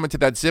 So you throw them into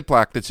that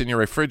Ziploc that's in your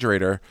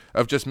refrigerator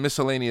of just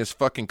miscellaneous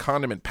fucking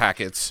condiment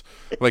packets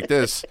like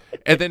this.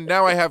 And then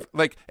now I have,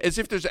 like, as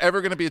if there's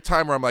ever going to be a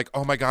time where I'm like,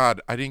 oh my God,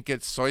 I didn't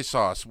get soy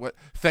sauce. What?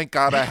 Thank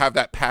God I have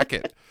that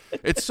packet.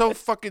 It's so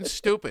fucking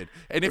stupid.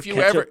 And if you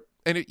ever,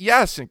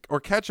 or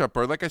ketchup,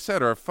 or like I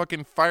said, or a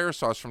fucking fire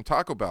sauce from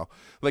Taco Bell.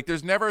 Like,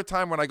 there's never a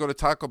time when I go to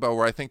Taco Bell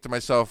where I think to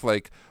myself,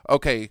 like,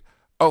 okay,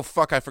 oh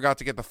fuck, I forgot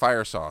to get the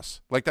fire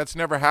sauce. Like, that's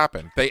never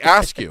happened. They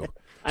ask you.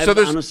 So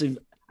honestly,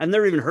 I've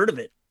never even heard of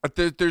it.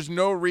 There's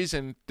no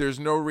reason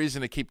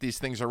to keep these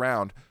things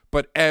around,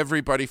 but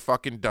everybody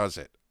fucking does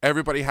it.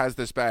 Everybody has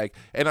this bag,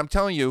 and I'm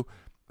telling you,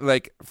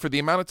 like, for the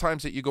amount of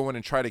times that you go in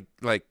and try to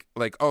like,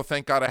 oh,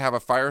 thank God I have a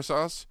fire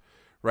sauce.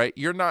 Right?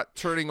 You're not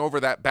turning over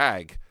that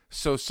bag.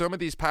 So some of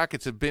these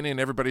packets have been in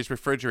everybody's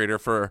refrigerator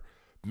for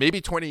maybe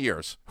 20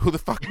 years. Who the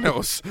fuck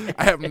knows?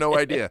 I have no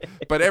idea.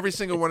 But every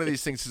single one of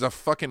these things is a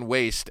fucking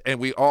waste, and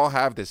we all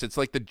have this. It's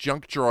like the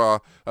junk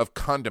drawer of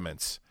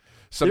condiments.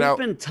 So there's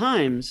been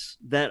times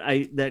that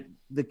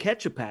the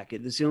ketchup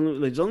packet, there's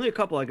only a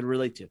couple I can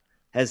relate to,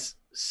 has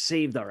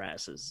saved our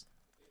asses.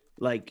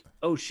 Like,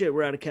 oh shit,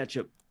 we're out of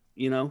ketchup,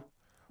 you know?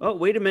 Oh,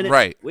 wait a minute.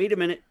 Right. Wait a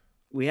minute.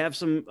 We have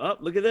some,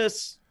 look at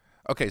this.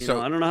 Okay, I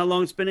don't know how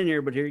long it's been in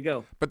here, but here you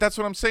go. But that's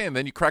what I'm saying.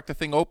 Then you crack the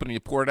thing open and you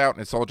pour it out,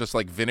 and it's all just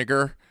like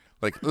vinegar.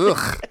 Like,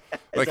 ugh.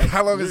 Like,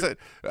 how long is it?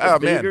 Oh,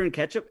 vinegar man. and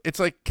ketchup? It's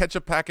like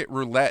ketchup packet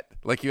roulette.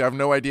 Like, you have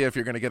no idea if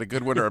you're going to get a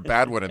good one or a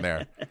bad one in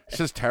there. It's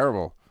just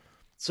terrible.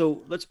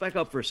 So let's back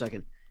up for a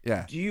second.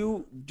 Yeah.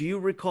 Do you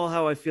recall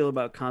how I feel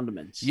about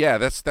condiments? Yeah,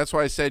 that's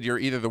why I said you're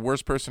either the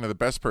worst person or the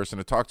best person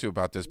to talk to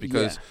about this,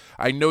 because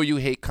I know you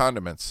hate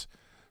condiments.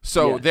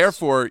 So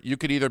therefore, you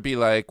could either be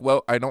like,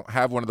 well, I don't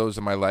have one of those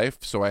in my life,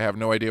 so I have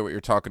no idea what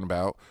you're talking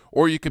about.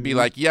 Or you could be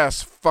like,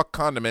 yes, fuck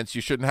condiments.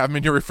 You shouldn't have them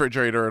in your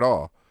refrigerator at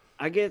all.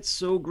 I get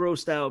so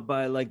grossed out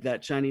by like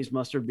that Chinese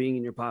mustard being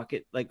in your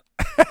pocket. Like,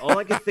 all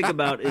I can think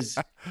about is,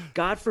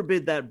 God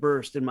forbid that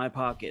burst in my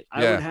pocket.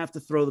 I would have to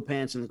throw the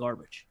pants in the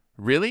garbage.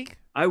 Really?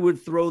 I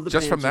would throw the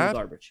just pants from that? in the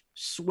garbage.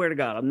 Swear to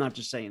God, I'm not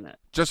just saying that.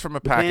 Just from a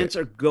the packet. Pants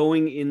are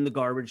going in the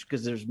garbage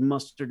because there's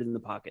mustard in the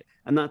pocket.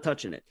 I'm not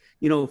touching it.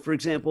 You know, for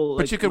example,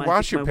 but like, you could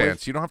wash your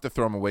pants. Wife, you don't have to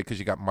throw them away because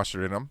you got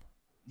mustard in them.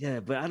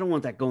 Yeah, but I don't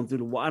want that going through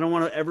the wall. I don't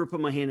want to ever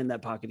put my hand in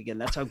that pocket again.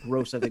 That's how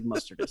gross I think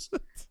mustard is.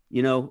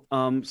 You know,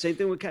 same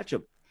thing with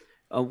ketchup.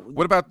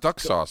 What about duck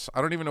sauce?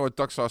 I don't even know what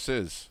duck sauce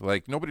is.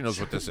 Like, nobody knows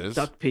what this is.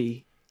 Duck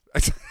pee.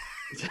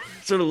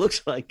 That's what it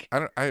looks like.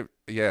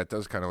 Yeah, it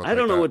does kind of look I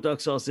don't like know that. what duck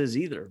sauce is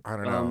either. I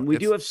don't know. We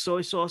do have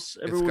soy sauce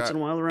every once in a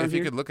while around if here.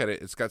 If you could look at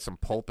it, it's got some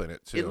pulp in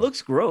it too. It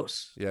looks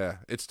gross. Yeah,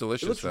 it's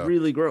delicious. It looks though.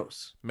 really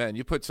gross. Man,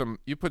 you put some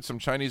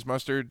Chinese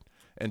mustard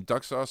and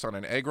duck sauce on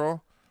an egg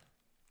roll.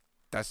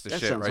 That's the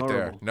shit right horrible.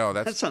 there. No,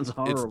 that sounds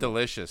horrible. It's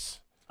delicious.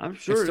 I'm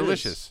sure it's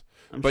delicious.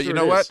 But sure you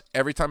know what?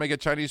 Every time I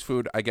get Chinese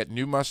food, I get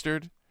new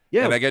mustard.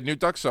 Yeah. And I get new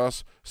duck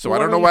sauce. So I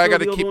don't know why I got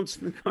to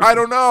keep. I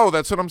don't know.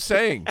 That's what I'm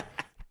saying.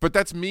 But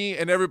that's me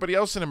and everybody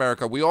else in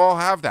America. We all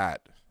have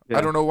that. Yeah.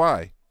 I don't know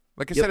why.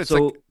 Like I said,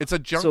 it's a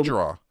junk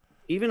drawer.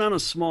 Even on a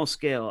small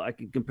scale, I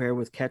can compare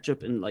with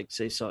ketchup and, like,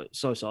 say, soy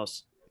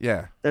sauce.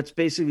 Yeah. That's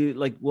basically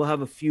like we'll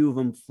have a few of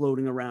them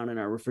floating around in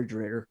our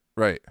refrigerator.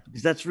 Right.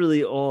 Because that's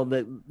really all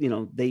that,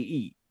 they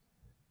eat.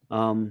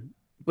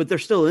 But they're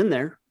still in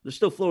there. They're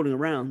still floating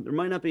around. There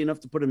might not be enough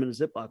to put them in a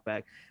Ziploc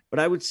bag, but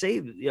I would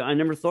say I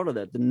never thought of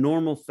that. The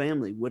normal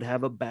family would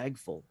have a bag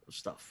full of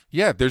stuff.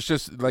 Yeah, there's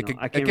just like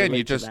again,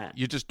 you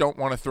just don't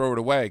want to throw it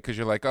away because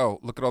you're like, oh,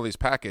 look at all these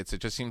packets.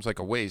 It just seems like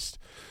a waste.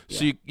 Yeah.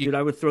 So dude,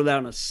 I would throw that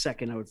in a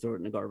second. I would throw it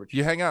in the garbage.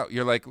 You hang out.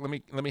 You're like, let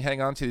me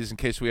hang on to these in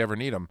case we ever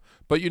need them.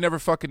 But you never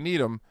fucking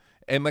need them.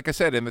 And like I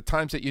said, in the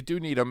times that you do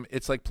need them,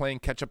 it's like playing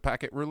ketchup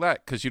packet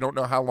roulette because you don't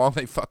know how long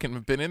they fucking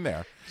have been in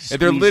there.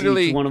 And they're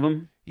literally one of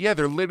them. Yeah,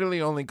 they're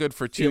literally only good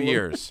for 2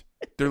 years.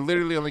 They're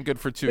literally only good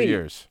for 2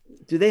 years.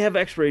 Do they have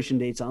expiration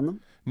dates on them?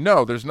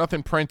 No, there's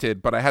nothing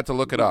printed, but I had to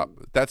look it up.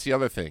 That's the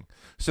other thing.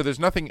 So there's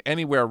nothing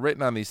anywhere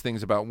written on these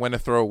things about when to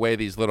throw away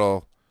these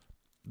little.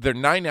 They're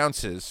 9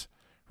 ounces,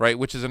 right?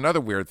 Which is another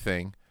weird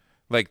thing.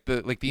 Like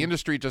the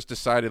industry just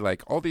decided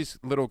like all these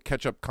little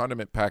ketchup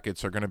condiment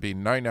packets are going to be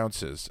 9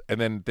 ounces, and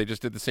then they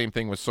just did the same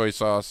thing with soy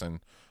sauce and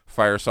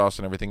fire sauce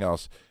and everything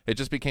else. It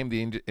just became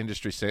the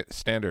industry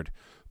standard.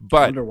 But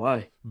I wonder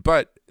why.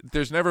 But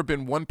there's never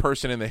been one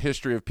person in the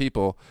history of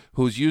people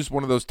who's used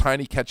one of those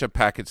tiny ketchup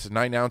packets,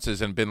 9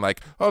 ounces, and been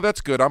like, "Oh, that's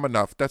good. I'm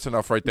enough. That's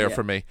enough right there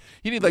for me."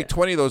 You need like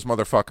 20 of those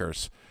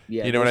motherfuckers.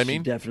 Yeah, you know what I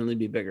mean? Definitely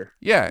be bigger.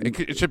 Yeah,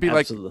 it should be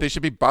Absolutely. Like they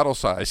should be bottle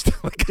sized.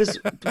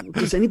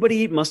 Does anybody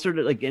eat mustard?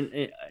 Like,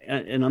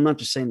 and I'm not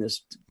just saying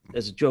this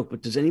as a joke,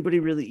 but does anybody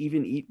really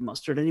even eat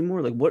mustard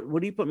anymore? Like, what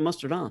do you put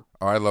mustard on?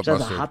 Oh, I love besides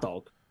mustard. A hot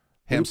dog.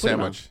 Ham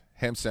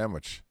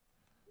sandwich.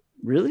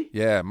 Really?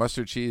 Yeah,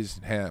 mustard, cheese,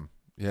 and ham.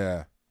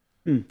 Yeah,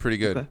 pretty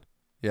good. Okay.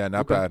 Yeah,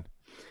 not bad.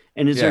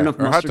 And is there enough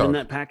mustard in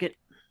that packet?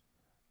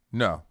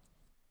 No,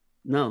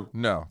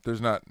 No.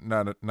 there's not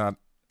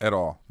at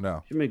all.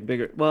 No, Should make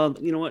bigger. Well,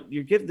 you know what?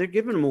 They're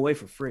giving them away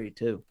for free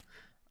too.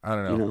 I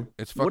don't know. You know,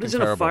 It's fucking what is in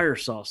terrible. a fire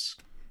sauce?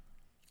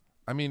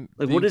 I mean,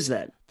 Like, what is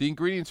that? The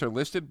ingredients are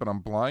listed, but I'm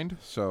blind,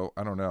 so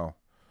I don't know.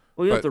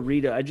 Well, you don't have to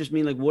read it. I just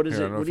mean, like, what is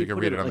Here, it? I don't know What if do you can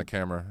put read it on like, the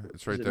camera.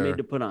 It's right is it there. made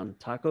to put on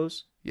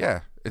tacos?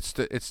 Yeah, it's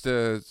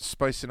to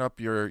spicing up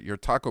your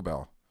Taco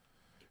Bell.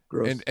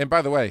 Gross. And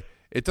by the way,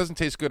 it doesn't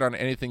taste good on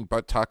anything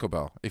but Taco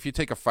Bell. If you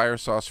take a fire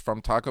sauce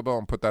from Taco Bell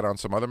and put that on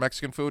some other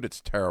Mexican food,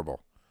 it's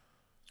terrible.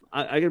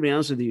 I gotta be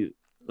honest with you.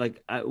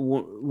 Like,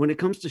 when it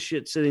comes to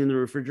shit sitting in the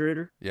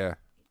refrigerator, Yeah.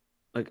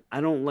 like,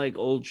 I don't like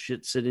old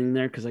shit sitting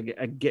there because I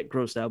get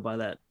grossed out by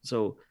that.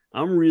 So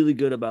I'm really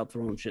good about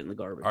throwing shit in the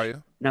garbage. Are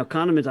you? Now,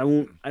 condiments,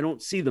 I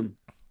don't see them.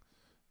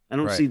 I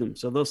don't Right. see them,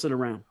 so they'll sit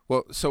around.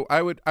 Well, so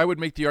I would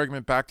make the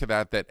argument back to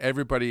that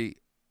everybody,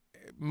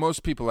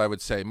 most people, I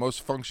would say,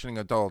 most functioning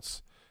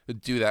adults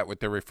do that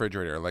with their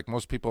refrigerator. Like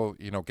most people,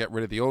 get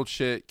rid of the old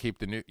shit, keep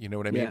the new. You know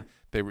what I mean?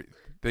 Yeah.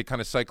 They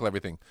kind of cycle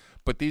everything.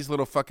 But these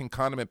little fucking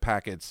condiment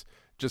packets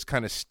just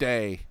kind of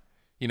stay,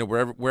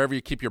 wherever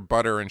you keep your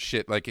butter and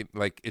shit. Like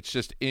it's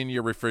just in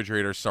your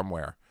refrigerator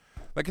somewhere.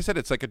 Like I said,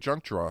 it's like a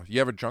junk drawer. You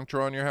have a junk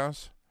drawer in your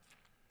house?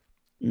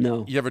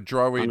 No. You have a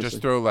drawer where honestly. you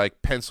just throw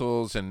like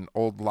pencils and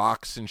old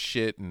locks and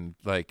shit and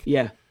like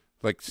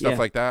stuff Yeah.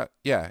 like that.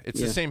 Yeah, it's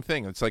the Yeah. same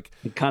thing. It's like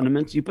The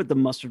condiments. You put the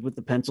mustard with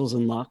the pencils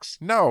and locks.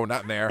 no,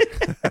 not in there.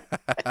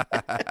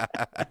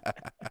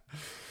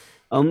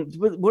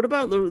 But what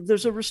about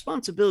there's a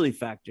responsibility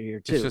factor here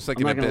too. It's just like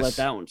I'm an not going to let abyss.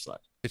 that one slide.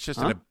 It's just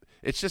Huh?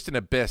 it's just an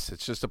abyss.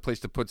 It's just a place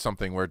to put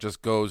something where it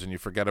just goes and you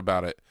forget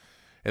about it.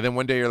 And then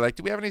one day you're like,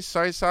 "Do we have any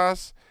soy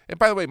sauce?" And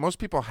by the way, most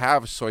people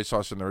have soy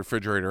sauce in the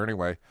refrigerator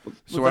anyway.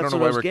 So Well, I don't that's know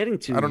what I why was we're getting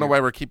to I don't know here. why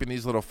we're keeping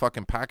these little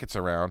fucking packets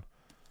around.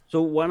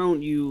 So why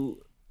don't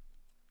you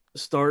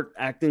start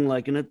acting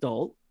like an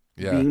adult,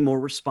 Yeah. being more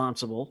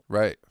responsible,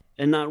 Right.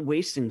 and not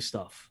wasting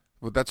stuff?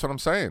 Well, that's what I'm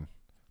saying.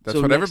 That's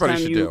So what next everybody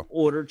time should you do.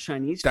 Order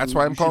Chinese. That's food,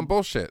 why I'm you calling should-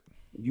 bullshit.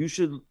 You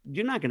should.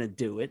 You're not going to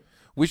do it.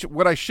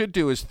 What I should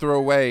do is throw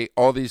away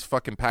all these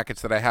fucking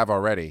packets that I have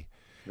already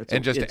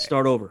and just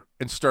start over.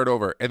 and start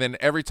over. And then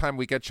every time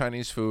we get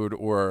Chinese food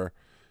or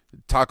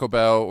Taco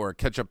Bell or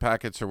ketchup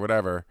packets or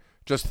whatever,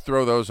 just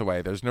throw those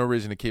away. There's no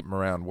reason to keep them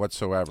around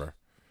whatsoever.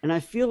 And I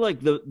feel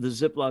like the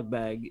Ziploc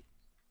bag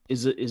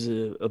is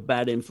a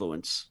bad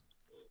influence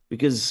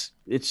because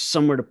it's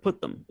somewhere to put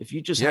them. If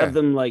you just Yeah. have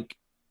them like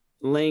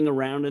laying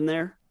around in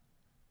there,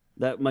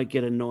 that might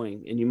get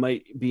annoying, and you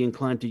might be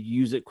inclined to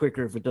use it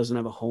quicker if it doesn't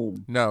have a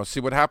home. No, see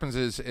what happens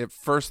is at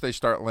first they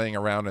start laying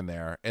around in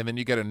there, and then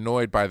you get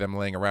annoyed by them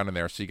laying around in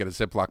there, so you get a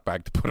Ziploc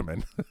bag to put them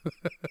in.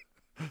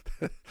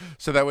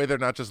 So that way they're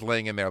not just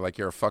laying in there like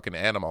you're a fucking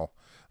animal.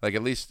 Like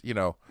at least,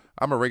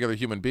 I'm a regular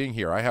human being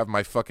here. I have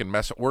my fucking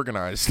mess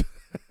organized.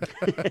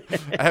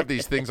 I have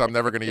these things I'm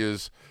never going to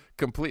use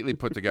completely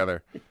put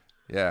together.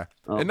 Yeah.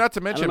 Oh, And not to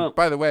I mention, don't know.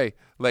 by the way,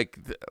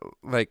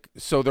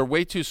 so they're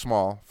way too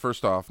small.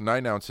 First off,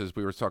 9 ounces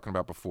we were talking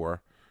about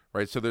before,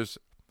 right? So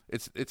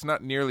it's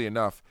not nearly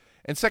enough.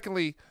 And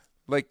secondly,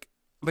 like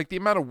the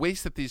amount of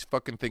waste that these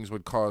fucking things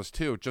would cause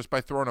too, just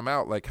by throwing them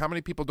out. Like how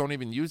many people don't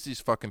even use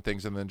these fucking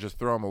things and then just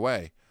throw them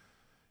away?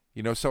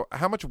 So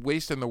how much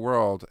waste in the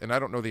world, and I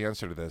don't know the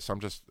answer to this,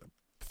 I'm just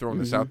throwing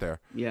this out there.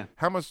 Yeah.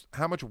 How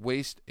much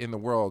waste in the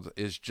world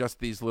is just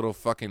these little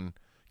fucking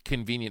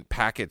convenient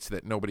packets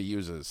that nobody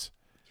uses?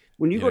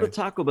 When you Yeah. go to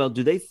Taco Bell,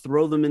 do they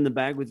throw them in the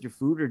bag with your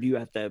food, or do you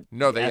have to?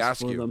 No, they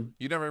ask for you. them?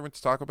 You never went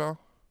to Taco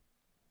Bell?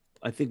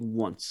 I think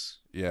once,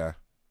 Yeah.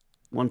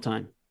 one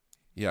time.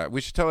 Yeah,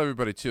 we should tell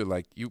everybody too,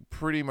 like you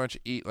pretty much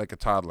eat like a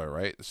toddler,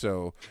 right?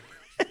 So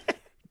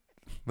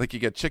like you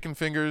get chicken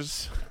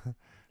fingers,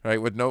 right,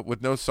 with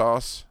no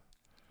sauce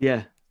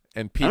Yeah,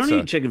 and pizza. I don't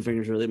eat chicken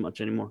fingers really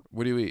much anymore.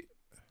 What do you eat?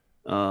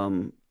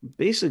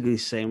 Basically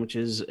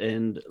sandwiches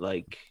and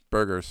like.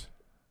 Burgers.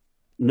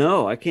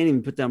 No, I can't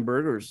even put down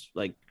burgers.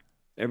 Like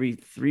every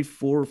 3,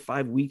 4,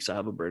 5 weeks, I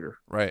have a burger.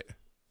 Right.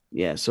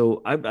 Yeah,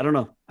 so I don't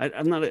know.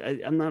 I'm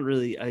not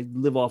really. I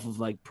live off of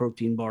like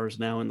protein bars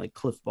now and like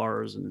Cliff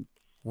bars, and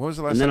What was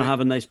the last then time I'll have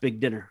a nice big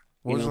dinner.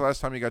 What was the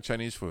last time you got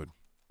Chinese food?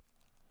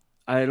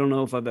 I don't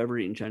know if I've ever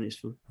eaten Chinese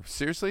food.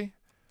 Seriously?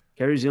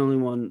 Carrie's the only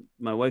one.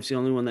 My wife's the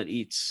only one that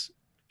eats.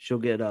 She'll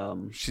get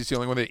She's the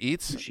only one that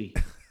eats? sushi.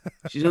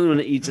 She's the only one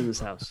that eats in this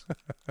house.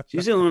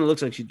 She's the only one that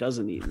looks like she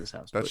doesn't eat in this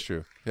house. That's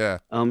true. Yeah.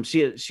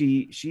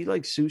 She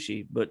likes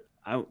sushi, but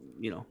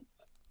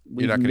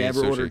we've not gonna eat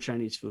never sushi. ordered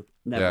Chinese food.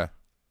 Never. Yeah.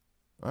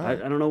 I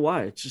don't know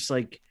why. It's just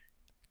like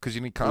Because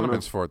you need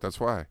condiments for it. That's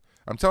why.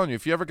 I'm telling you,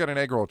 if you ever get an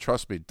egg roll,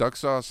 trust me, duck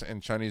sauce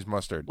and Chinese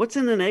mustard. what's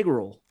in an egg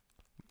roll?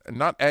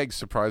 Not eggs,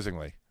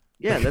 surprisingly.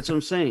 Yeah, that's what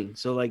I'm saying.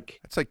 So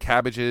like, It's like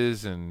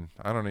cabbages and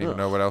I don't even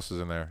know what else is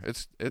in there.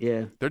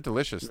 yeah, They're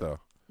delicious though.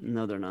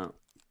 no, they're not.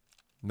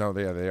 No,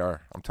 they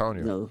are. I'm telling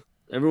you. No,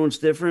 everyone's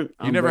different.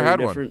 You never had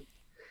one.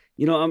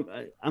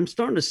 I'm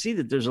starting to see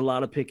that there's a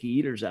lot of picky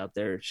eaters out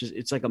there.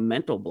 It's like a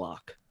mental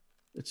block.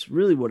 It's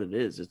really what it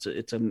is.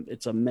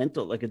 It's a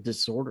mental, like a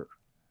disorder.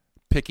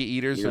 Picky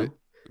eaters. You know?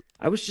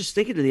 I was just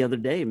thinking the other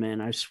day,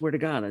 man, I swear to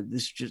God,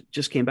 this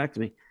just came back to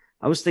me.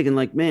 I was thinking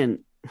like, man,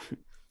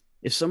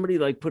 if somebody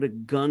like put a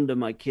gun to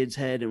my kid's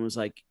head and was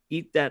like,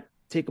 eat that,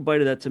 take a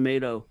bite of that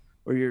tomato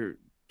or your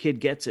kid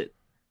gets it.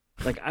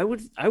 Like I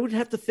would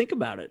have to think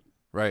about it.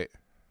 Right.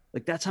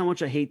 Like that's how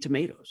much I hate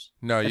tomatoes.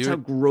 No, that's how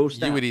gross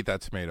you would eat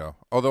that tomato.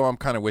 Although I'm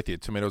kind of with you.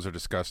 Tomatoes are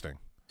disgusting.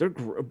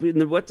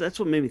 That's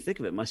what made me think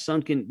of it. My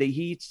son he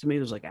eats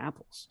tomatoes like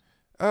apples.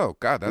 Oh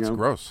God, that's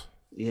gross.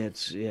 Yeah,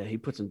 he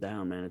puts them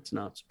down, man. It's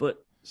nuts.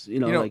 But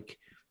like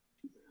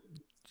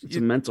it's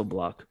a mental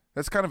block.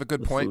 That's kind of a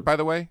good point, by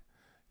the way.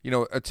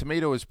 A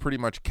tomato is pretty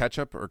much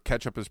ketchup, or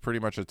ketchup is pretty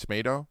much a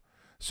tomato.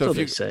 So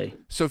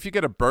if you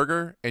get a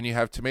burger and you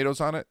have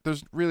tomatoes on it,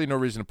 there's really no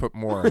reason to put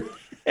more.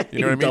 You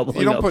know what I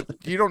mean?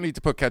 You don't need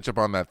to put ketchup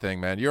on that thing,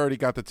 man. You already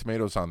got the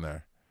tomatoes on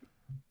there.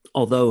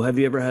 Although, have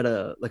you ever had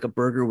a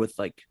burger with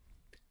like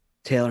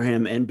Taylor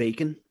ham and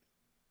bacon?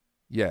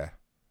 Yeah.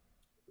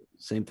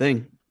 Same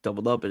thing.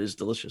 Doubled up. It is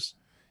delicious.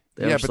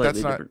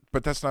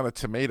 But that's not a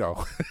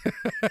tomato.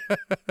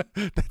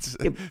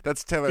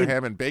 That's Taylor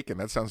ham and bacon.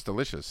 That sounds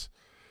delicious.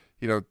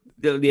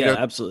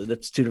 Absolutely.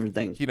 That's two different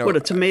things. But a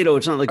tomato,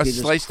 it's not like a they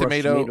just sliced crush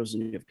tomato. Tomatoes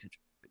and you have ketchup.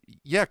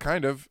 Yeah,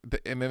 kind of.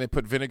 And then they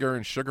put vinegar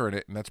and sugar in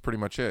it, and that's pretty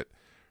much it.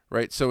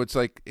 Right? So it's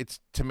like it's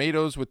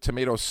tomatoes with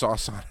tomato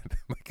sauce on it.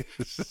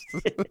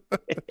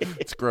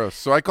 It's gross.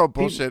 So I call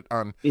bullshit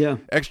on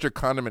extra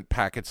condiment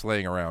packets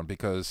laying around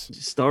because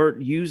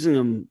start using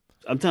them.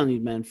 I'm telling you,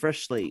 man,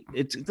 fresh slate.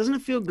 Doesn't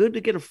it feel good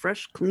to get a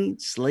fresh, clean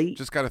slate?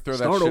 Just got to throw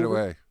that shit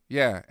away.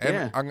 Yeah,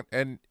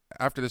 and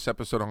after this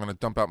episode, I'm going to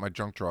dump out my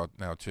junk drawer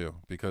now too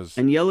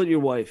and yell at your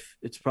wife.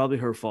 It's probably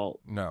her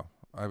fault. No,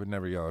 I would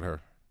never yell at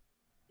her.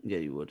 Yeah,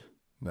 you would.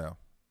 No.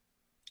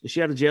 Is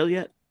she out of jail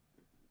yet?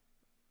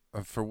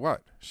 For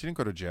what? She didn't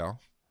go to jail.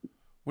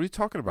 What are you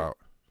talking about?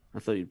 I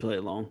thought you'd play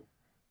along.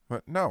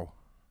 What? No.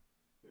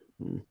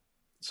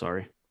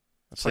 Sorry.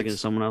 It's like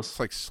someone else. It's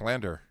like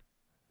slander.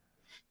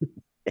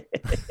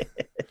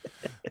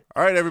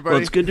 All right, everybody.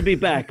 Well, it's good to be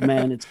back,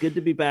 man. It's good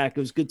to be back. It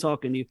was good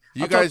talking to you.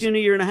 I'll talk to you in a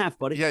year and a half,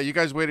 buddy. Yeah, you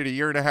guys waited a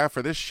year and a half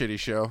for this shitty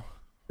show.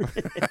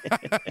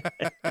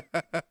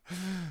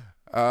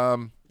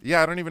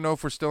 Yeah, I don't even know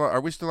if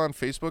are we still on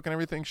Facebook and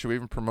everything? Should we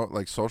even promote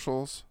like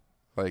socials?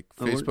 Like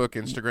Facebook,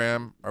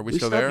 Instagram? Are we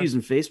still there? We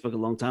stopped using Facebook a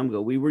long time ago.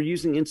 We were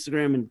using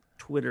Instagram and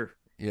Twitter.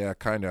 Yeah,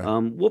 kind of.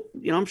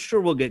 I'm sure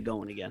we'll get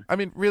going again. I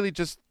mean, really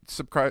just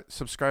subscribe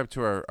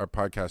to our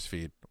podcast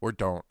feed or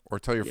don't, or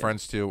tell your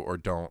friends to, or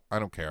don't. I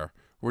don't care.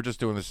 We're just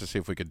doing this to see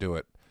if we could do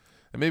it.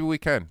 And maybe we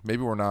can.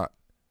 Maybe we're not.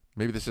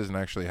 Maybe this isn't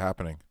actually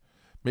happening.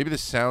 Maybe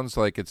this sounds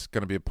like it's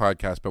going to be a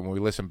podcast, but when we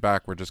listen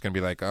back, we're just going to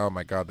be like, oh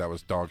my God, that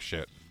was dog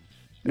shit.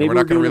 And maybe we're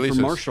not going to release it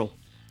for Marshall.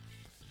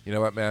 You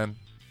know what, man?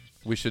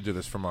 We should do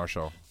this for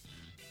Marshall.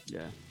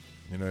 Yeah.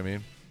 You know what I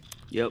mean?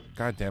 Yep.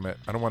 God damn it.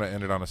 I don't want to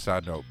end it on a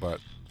sad note, but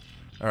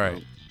all right.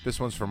 Nope. This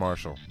one's for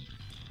Marshall.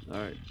 All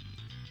right.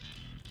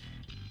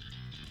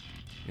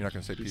 You're not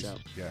going to say peace out.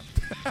 Yeah.